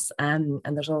violence. And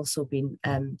there's also been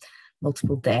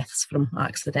multiple deaths from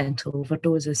accidental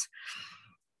overdoses.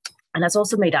 And that's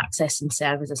also made accessing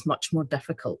services much more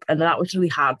difficult. And that was really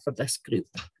hard for this group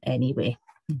anyway.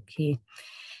 Okay.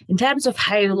 In terms of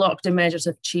how lockdown measures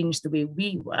have changed the way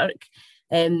we work,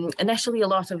 initially, a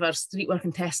lot of our street work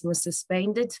and testing was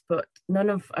suspended, but none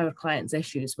of our clients'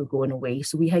 issues were going away.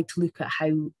 So we had to look at how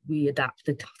we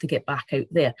adapted to get back out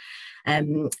there.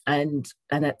 And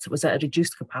it was at a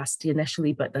reduced capacity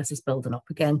initially, but this is building up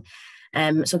again.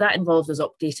 So that involves us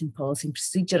updating policy and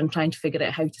procedure and trying to figure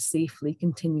out how to safely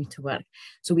continue to work.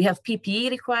 So we have PPE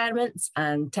requirements,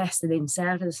 and testing in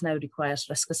service now requires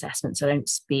risk assessments around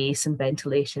space and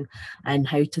ventilation and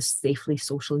how to safely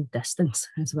socially distance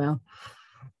as well.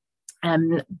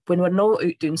 When we're not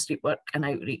out doing street work and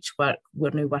outreach work, we're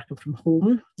now working from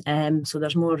home. So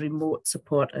there's more remote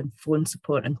support and phone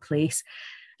support in place.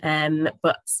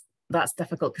 But that's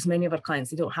difficult because many of our clients,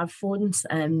 they don't have phones,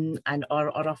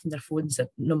 or often their phones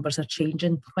numbers are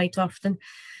changing quite often.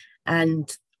 And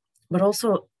we're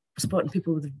also supporting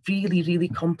people with really, really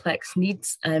complex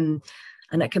needs. And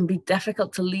it can be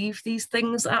difficult to leave these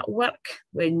things at work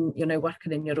when you're now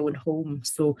working in your own home.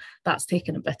 So that's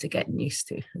taken a bit of getting used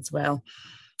to as well.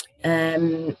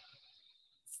 During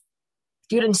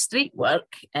street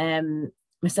work,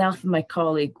 myself and my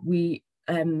colleague,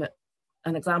 an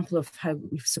example of how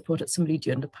we've supported somebody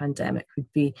during the pandemic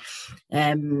would be,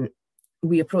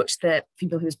 we approached the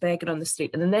female who was begging on the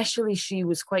street, and initially she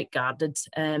was quite guarded.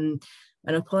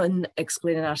 And upon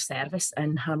explaining our service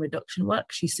and harm reduction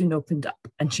work, she soon opened up,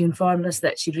 and she informed us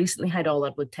that she'd recently had all her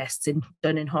blood tests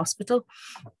done in hospital.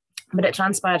 But it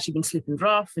transpired she'd been sleeping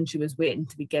rough and she was waiting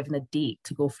to be given a date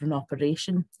to go for an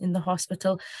operation in the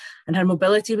hospital. And her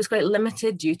mobility was quite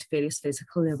limited due to various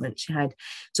physical ailments she had.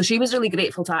 So she was really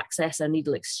grateful to access our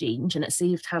needle exchange, and it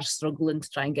saved her struggling to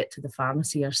try and get to the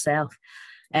pharmacy herself.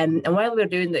 And while we were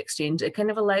doing the exchange, it kind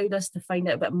of allowed us to find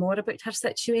out a bit more about her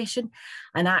situation.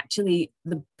 And actually,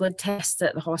 the blood tests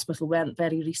at the hospital weren't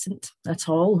very recent at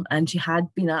all, and she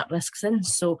had been at risk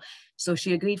since. So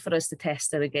she agreed for us to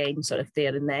test her again, sort of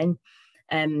there and then.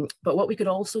 But what we could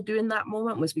also do in that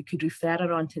moment was we could refer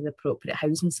her on to the appropriate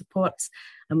housing supports,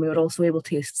 and we were also able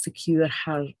to secure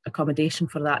her accommodation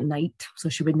for that night, so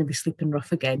she wouldn't be sleeping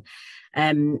rough again.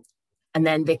 And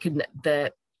then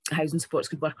the housing supports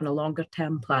could work on a longer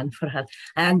term plan for her.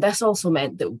 And this also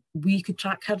meant that we could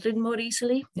track her in more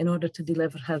easily in order to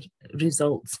deliver her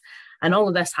results. And all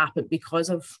of this happened because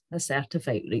of assertive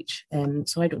outreach.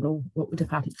 So I don't know what would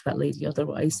have happened to that lady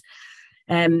otherwise.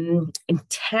 In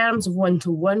terms of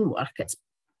one-to-one work, it's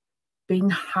been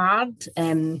hard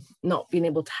not being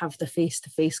able to have the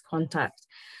face-to-face contact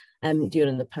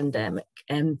during the pandemic.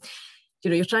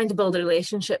 You're trying to build a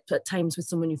relationship at times with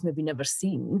someone you've maybe never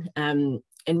seen.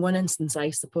 In one instance, I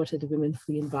supported a woman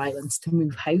fleeing violence to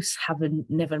move house, having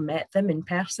never met them in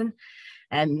person.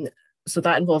 So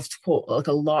that involved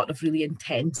a lot of really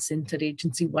intense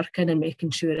interagency working and making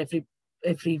sure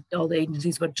all the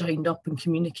agencies were joined up and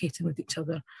communicating with each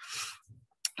other.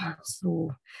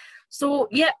 So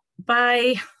yeah,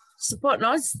 by supporting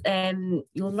us,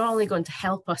 you're not only going to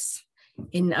help us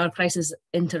in our crisis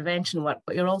intervention work,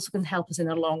 but you're also going to help us in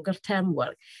our longer term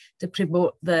work to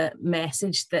promote the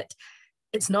message that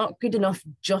it's not good enough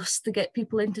just to get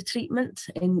people into treatment.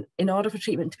 In order for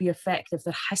treatment to be effective,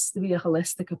 there has to be a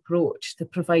holistic approach to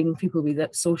providing people with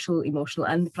that social, emotional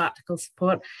and practical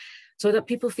support so that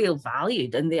people feel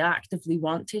valued and they actively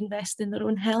want to invest in their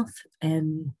own health.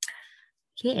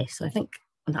 So I think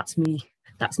that's me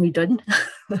done.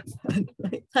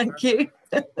 Thank you.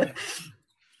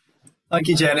 Thank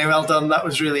you, Jenny. Well done. That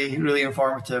was really, really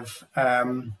informative.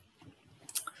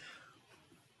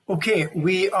 Okay,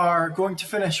 we are going to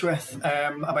finish with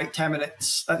about 10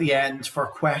 minutes at the end for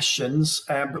questions.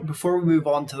 But before we move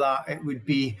on to that, it would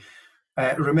be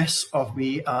remiss of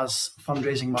me as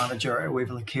fundraising manager at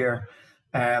Waverley Care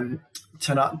to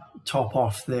not top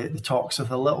off the talks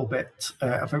with a little bit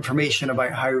of information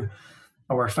about how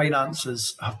our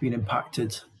finances have been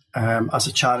impacted as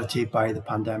a charity by the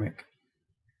pandemic.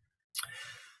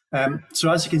 So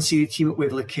as you can see, the team at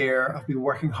Waverley Care have been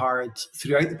working hard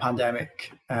throughout the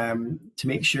pandemic to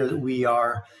make sure that we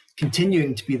are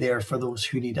continuing to be there for those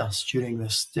who need us during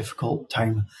this difficult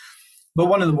time. But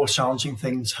one of the most challenging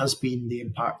things has been the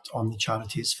impact on the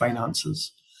charity's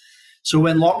finances. So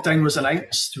when lockdown was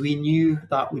announced, we knew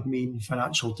that would mean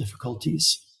financial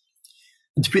difficulties.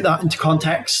 And to put that into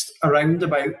context, around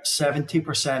about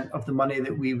 70% of the money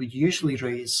that we would usually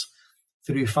raise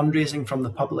through fundraising from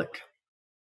the public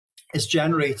is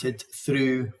generated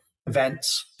through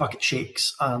events, bucket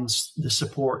shakes, and the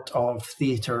support of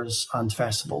theatres and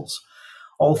festivals,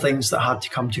 all things that had to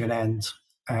come to an end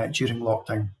during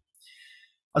lockdown.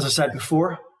 As I said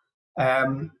before,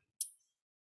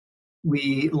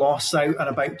 we lost out on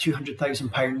about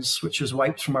 £200,000, which was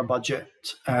wiped from our budget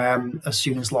as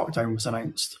soon as lockdown was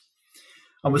announced.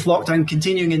 And with lockdown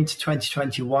continuing into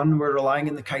 2021, we're relying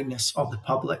on the kindness of the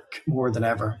public more than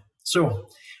ever. So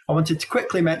I wanted to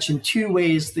quickly mention 2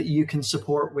 ways that you can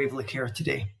support Waverley Care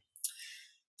today.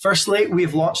 Firstly,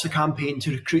 we've launched a campaign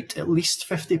to recruit at least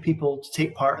 50 people to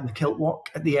take part in the Kilt Walk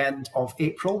at the end of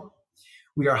April.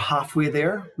 We are halfway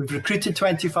there. We've recruited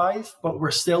 25, but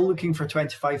we're still looking for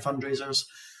 25 fundraisers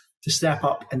to step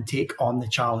up and take on the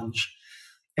challenge.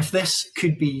 If this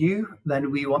could be you,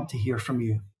 then we want to hear from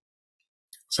you.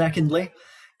 Secondly,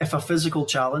 if a physical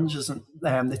challenge isn't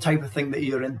the type of thing that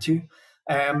you're into,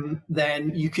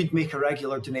 then you could make a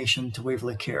regular donation to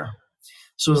Waverley Care.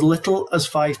 So as little as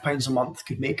 £5 a month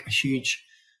could make a huge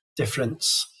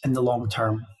difference in the long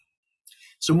term.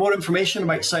 So more information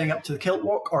about signing up to the Kilt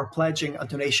Walk or pledging a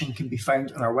donation can be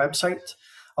found on our website.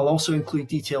 I'll also include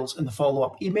details in the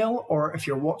follow-up email, or if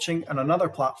you're watching on another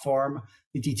platform,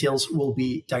 the details will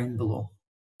be down below.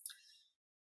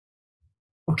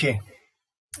 Okay.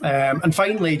 And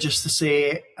finally, just to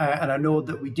say, and I know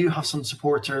that we do have some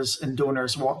supporters and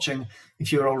donors watching,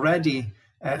 if you're already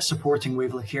supporting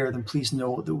Waverley Care, then please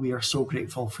know that we are so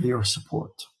grateful for your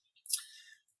support.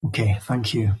 Okay,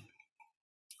 thank you.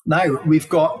 Now, we've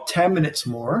got 10 minutes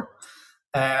more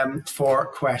for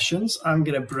questions. I'm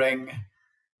going to bring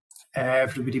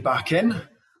everybody back in,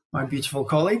 my beautiful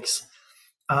colleagues.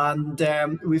 And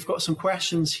we've got some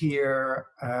questions here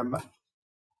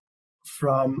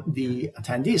from the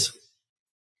attendees.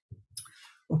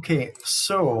 Okay,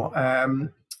 so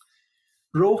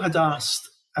Ro had asked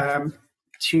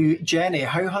to Jenny,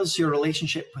 how has your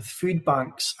relationship with food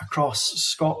banks across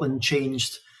Scotland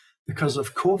changed because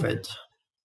of COVID?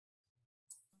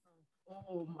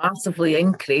 Oh, massively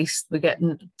increased. We're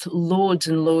getting loads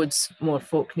and loads more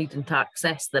folk needing to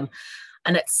access them.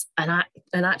 And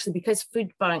actually, because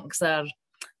food banks are,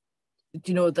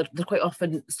 they're quite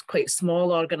often quite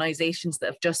small organisations that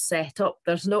have just set up.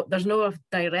 There's no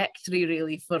directory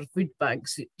really for food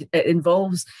banks. It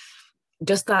involves,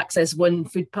 just to access one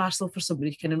food parcel for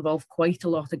somebody can involve quite a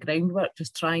lot of groundwork,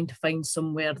 just trying to find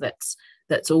somewhere that's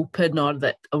open, or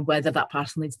whether that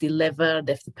parcel needs delivered.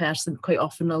 If the person, quite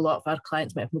often a lot of our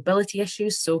clients might have mobility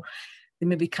issues, so they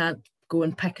maybe can't go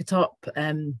and pick it up.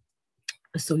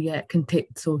 So yeah, it can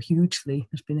take so hugely.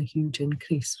 There's been a huge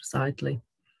increase, sadly.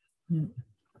 And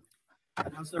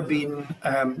has there been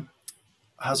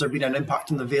an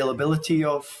impact on the availability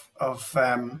of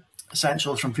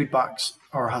essentials from food banks,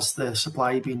 or has the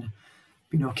supply been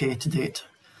okay to date?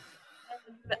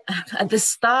 At the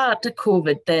start of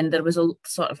COVID, then there was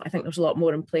I think there's a lot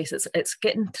more in place. It's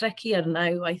getting trickier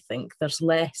now. I think there's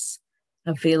less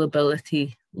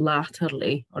availability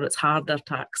latterly, or it's harder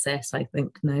to access, I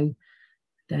think, now.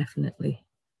 Definitely.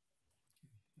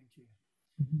 Thank you.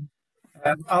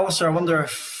 Mm-hmm. Alastair, I wonder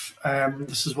if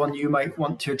this is one you might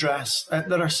want to address.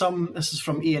 This is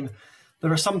from Ian,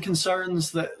 there are some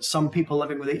concerns that some people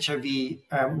living with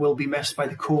HIV will be missed by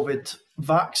the COVID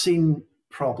vaccine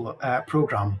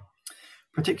programme,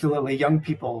 particularly young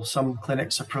people. Some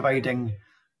clinics are providing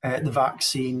the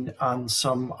vaccine and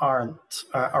some aren't.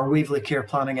 Are Waverley Care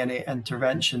planning any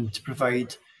intervention to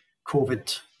provide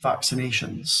COVID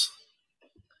vaccinations?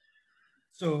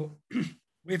 So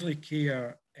Waverley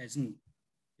Care isn't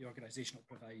the organisation that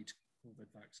will provide COVID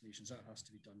vaccinations. That has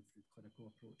to be done through clinical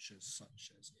approaches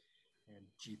such as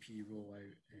GP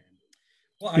rollout.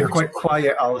 You're quite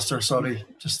quiet, Alastair, sorry,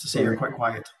 just to say you're quite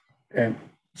quiet.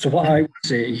 So what I would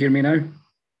say, you hear me now?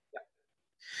 Yeah.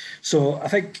 So I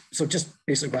think, just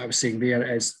basically what I was saying there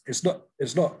is, COVID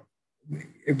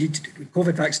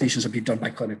vaccinations have been done by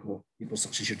clinical people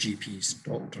such as your GPs,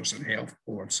 doctors and health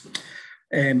boards.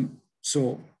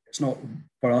 So it's not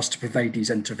for us to provide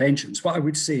these interventions. What I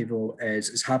would say though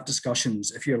is have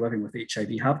discussions, if you're living with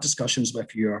HIV, have discussions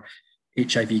with your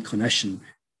HIV clinician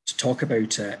to talk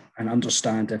about it and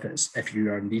understand if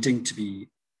you are needing to be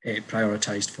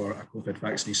prioritised for a COVID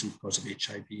vaccination because of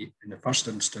HIV in the first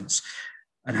instance,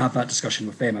 and have that discussion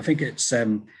with them. I think it's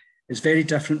very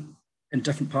different in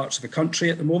different parts of the country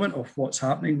at the moment of what's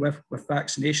happening with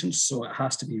vaccinations. So it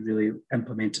has to be really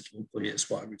implemented locally,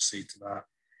 is what I would say to that.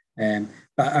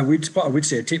 But what I would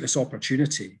say, I take this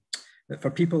opportunity that for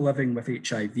people living with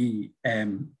HIV, the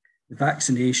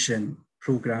vaccination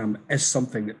programme is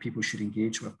something that people should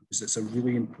engage with, because it's a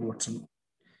really important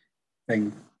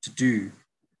thing to do.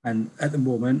 And at the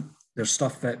moment, there's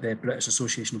stuff that the British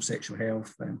Association of Sexual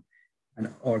Health and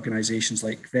organisations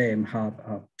like them have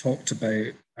talked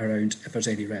about around if there's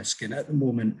any risk. And at the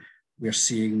moment, we're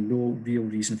seeing no real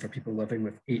reason for people living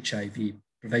with HIV,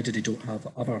 provided they don't have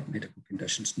other medical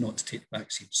conditions, not to take the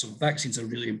vaccine. So vaccines are a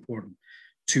really important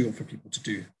tool for people to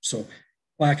do. So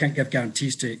while I can't give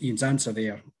guarantees to Ian's answer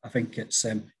there, I think it's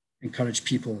encourage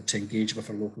people to engage with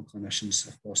their local clinicians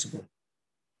if possible.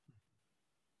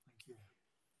 Thank you.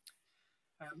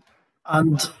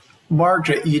 And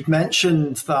Margaret, you'd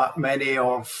mentioned that many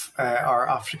of our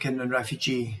African and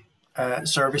refugee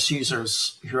service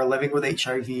users who are living with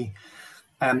HIV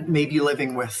may be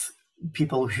living with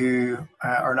people who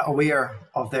are not aware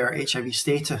of their HIV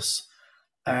status,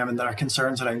 and there are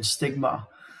concerns around stigma.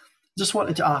 Just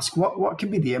wanted to ask, what can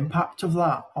be the impact of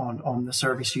that on the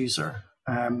service user,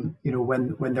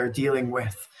 when they're dealing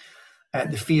with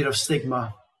the fear of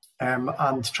stigma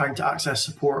and trying to access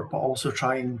support, but also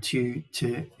trying to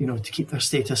keep their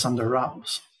status under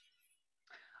wraps?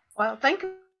 Well, thank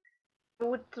you. I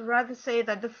would rather say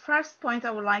that the first point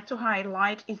I would like to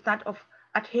highlight is that of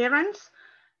adherence.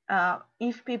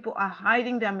 If people are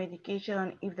hiding their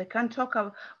medication, if they can't talk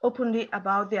openly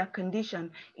about their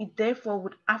condition, it therefore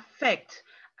would affect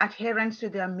adherence to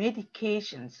their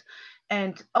medications.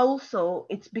 And also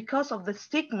it's because of the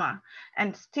stigma,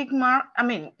 and stigma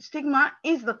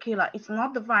is the killer. It's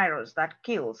not the virus that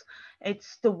kills.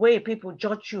 It's the way people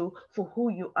judge you for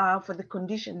who you are, for the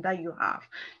condition that you have.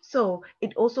 So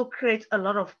it also creates a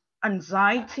lot of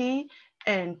anxiety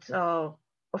and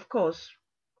of course,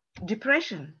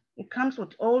 depression. It comes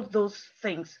with all those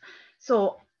things.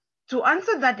 So to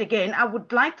answer that again, I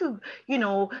would like to,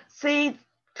 say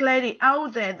clearly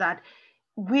out there that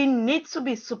we need to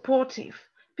be supportive.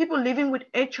 People living with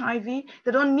HIV,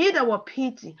 they don't need our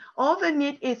pity. All they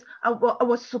need is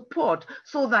our support,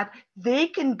 so that they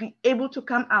can be able to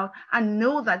come out and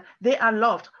know that they are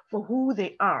loved for who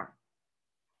they are.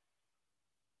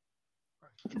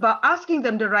 It's about asking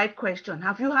them the right question.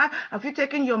 Have you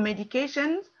taken your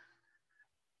medications?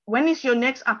 When is your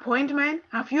next appointment?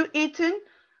 Have you eaten?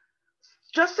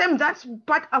 Just same, that's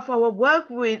part of our work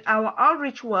with our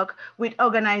outreach work with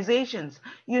organizations.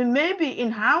 You may be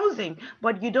in housing,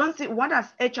 but you don't see what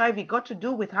has HIV got to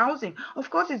do with housing. Of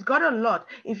course, it's got a lot.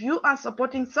 If you are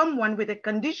supporting someone with a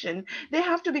condition, they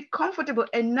have to be comfortable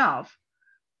enough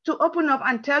to open up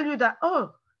and tell you that,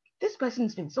 oh, this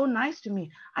person's been so nice to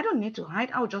me. I don't need to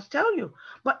hide. I'll just tell you.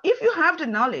 But if you have the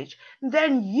knowledge,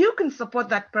 then you can support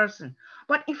that person.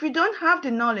 But if you don't have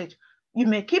the knowledge, you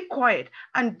may keep quiet.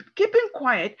 And keeping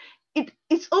quiet,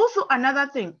 it's also another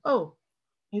thing. Oh,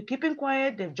 you're keeping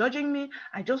quiet. They're judging me.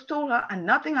 I just told her and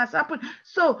nothing has happened.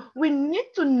 So we need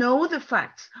to know the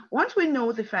facts. Once we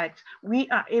know the facts, we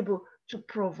are able to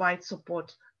provide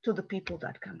support to the people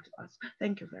that come to us.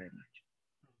 Thank you very much.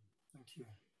 Thank you.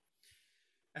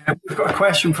 We've got a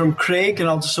question from Craig, and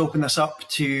I'll just open this up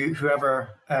to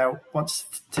whoever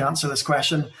wants to answer this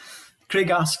question. Craig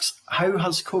asks, how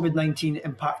has COVID-19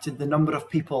 impacted the number of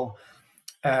people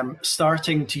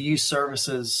starting to use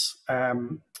services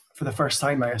for the first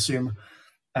time, I assume,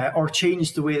 or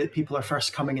changed the way that people are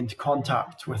first coming into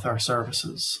contact with our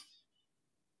services?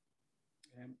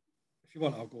 If you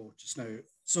want, I'll go just now.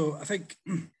 So I think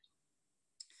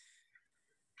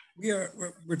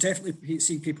we're definitely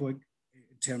seeing people in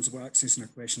terms of access and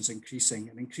our questions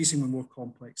increasing with more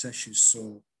complex issues.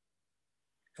 So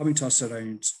coming to us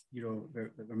around,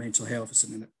 their mental health is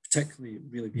particularly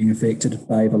really being affected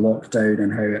by the lockdown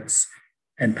and how it's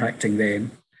impacting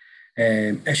them.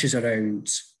 Issues around,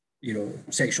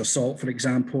 sexual assault, for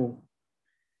example.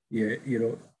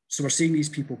 So we're seeing these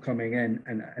people coming in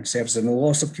and services, and the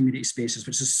loss of community spaces,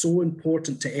 which is so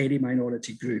important to any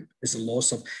minority group, is the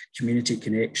loss of community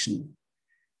connection.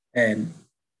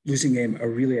 Losing them are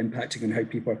really impacting on how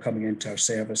people are coming into our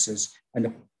services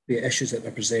and the issues that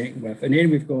they're presenting with. And then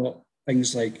we've got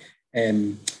things like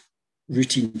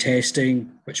routine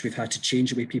testing, which we've had to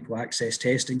change the way people access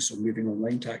testing, so moving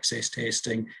online to access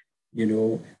testing,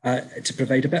 to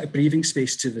provide a bit of breathing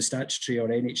space to the statutory or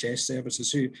NHS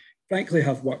services, who frankly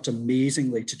have worked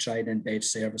amazingly to try and embed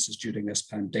services during this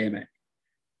pandemic,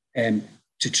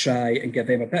 to try and give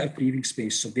them a bit of breathing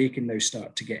space so they can now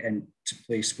start to get into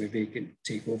place where they can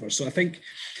take over. So I think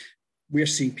we're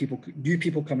seeing new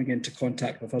people coming into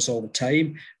contact with us all the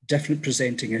time, different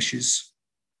presenting issues,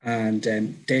 and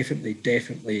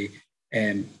definitely,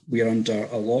 we are under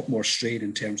a lot more strain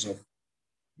in terms of,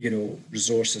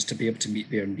 resources to be able to meet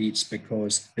their needs,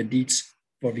 because the needs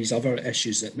for these other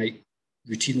issues that might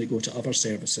routinely go to other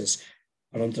services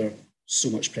are under so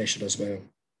much pressure as well.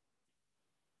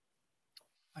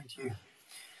 Thank you.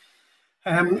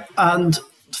 And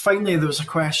finally, there was a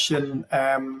question,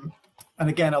 and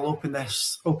again, I'll open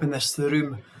this to the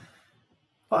room.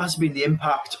 What has been the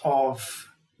impact of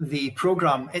the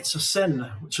programme It's a Sin,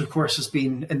 which of course has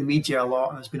been in the media a lot,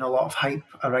 and there's been a lot of hype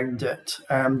around it.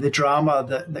 The drama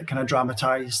that kind of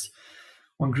dramatised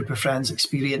one group of friends'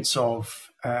 experience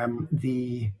of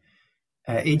the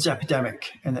AIDS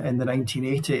epidemic in the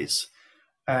 1980s.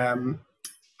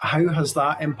 How has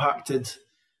that impacted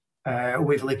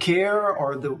Waverley Care,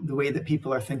 or the way that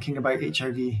people are thinking about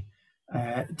HIV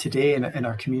today in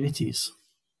our communities?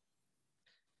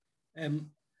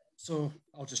 So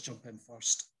I'll just jump in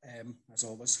first, as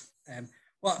always.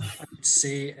 What I would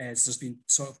say is there's been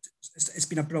it's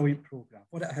been a brilliant programme.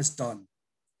 What it has done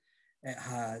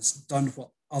what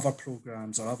other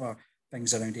programmes or other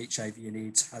things around HIV and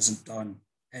AIDS hasn't done.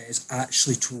 It has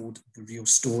actually told the real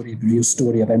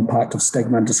story of impact of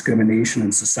stigma and discrimination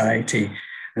in society,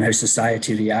 and how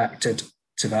society reacted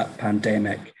to that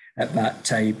pandemic at that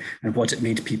time, and what it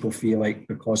made people feel like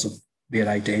because of their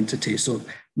identity. So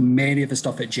many of the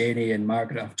stuff that Jenny and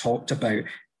Margaret have talked about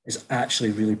is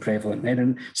actually really prevalent then,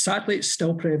 and sadly it's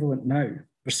still prevalent now.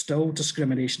 There's still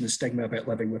discrimination and stigma about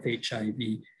living with HIV,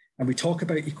 and we talk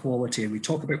about equality and we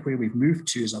talk about where we've moved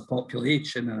to as a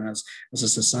population and as a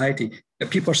society, but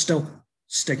people are still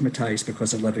stigmatized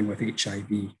because they're living with HIV,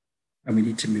 and we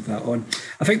need to move that on.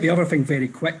 I think the other thing very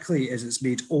quickly is it's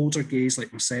made older gays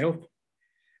like myself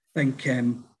think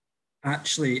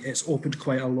actually it's opened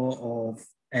quite a lot of,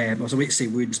 I was about to say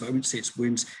wounds, but I wouldn't say it's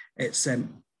wounds. It's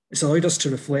allowed us to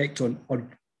reflect on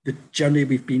the journey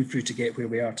we've been through to get where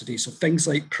we are today. So things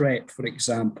like PrEP, for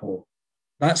example,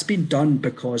 that's been done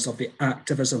because of the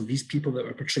activism, these people that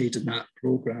were portrayed in that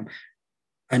programme,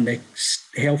 and the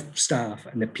health staff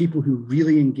and the people who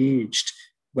really engaged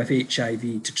with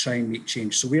HIV to try and make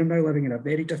change. So we are now living in a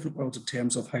very different world in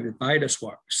terms of how the virus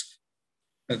works.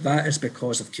 But that is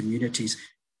because of communities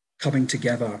coming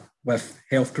together with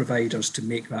health providers to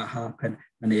make that happen,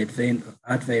 and the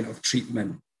advent of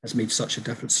treatment has made such a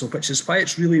difference. So, which is why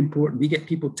it's really important we get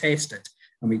people tested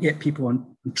and we get people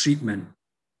on treatment,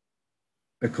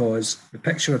 because the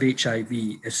picture of HIV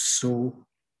is so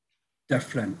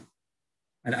different.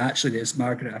 And actually, as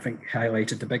Margaret, I think,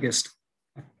 highlighted, the biggest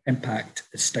impact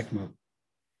is stigma.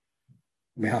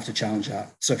 We have to challenge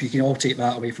that. So if you can all take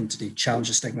that away from today, challenge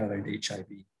the stigma around HIV.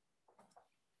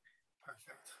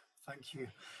 Perfect. Thank you.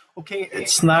 Okay,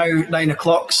 it's now 9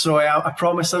 o'clock, so I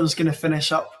promised I was going to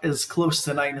finish up as close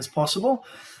to 9 as possible.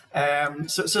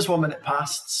 So it's just 1 minute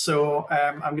past. So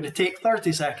I'm going to take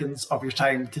 30 seconds of your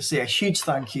time to say a huge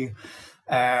thank you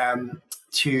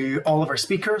to all of our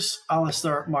speakers,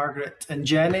 Alastair, Margaret and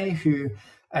Jenny, who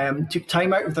took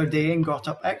time out of their day and got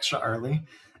up extra early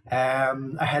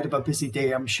ahead of a busy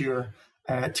day, I'm sure,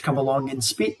 to come along and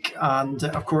speak. And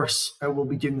of course, we'll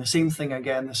be doing the same thing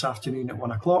again this afternoon at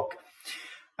 1 o'clock.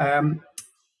 I'd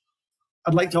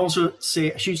like to also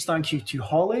say a huge thank you to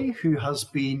Holly, who has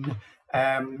been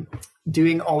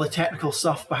doing all the technical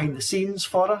stuff behind the scenes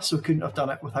for us. We couldn't have done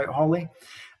it without Holly.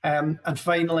 And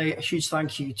finally, a huge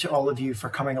thank you to all of you for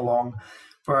coming along,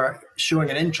 for showing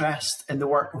an interest in the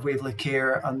work of Waverley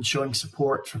Care and showing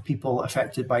support for people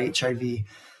affected by HIV,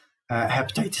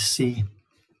 hepatitis C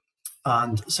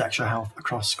and sexual health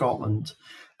across Scotland.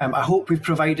 I hope we've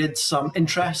provided some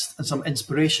interest and some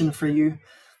inspiration for you.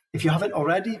 If you haven't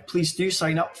already, please do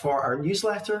sign up for our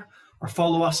newsletter or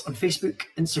follow us on Facebook,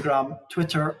 Instagram,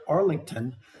 Twitter or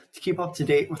LinkedIn to keep up to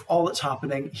date with all that's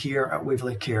happening here at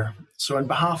Waverley Care. So on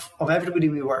behalf of everybody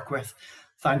we work with,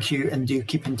 thank you and do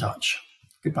keep in touch.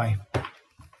 Goodbye.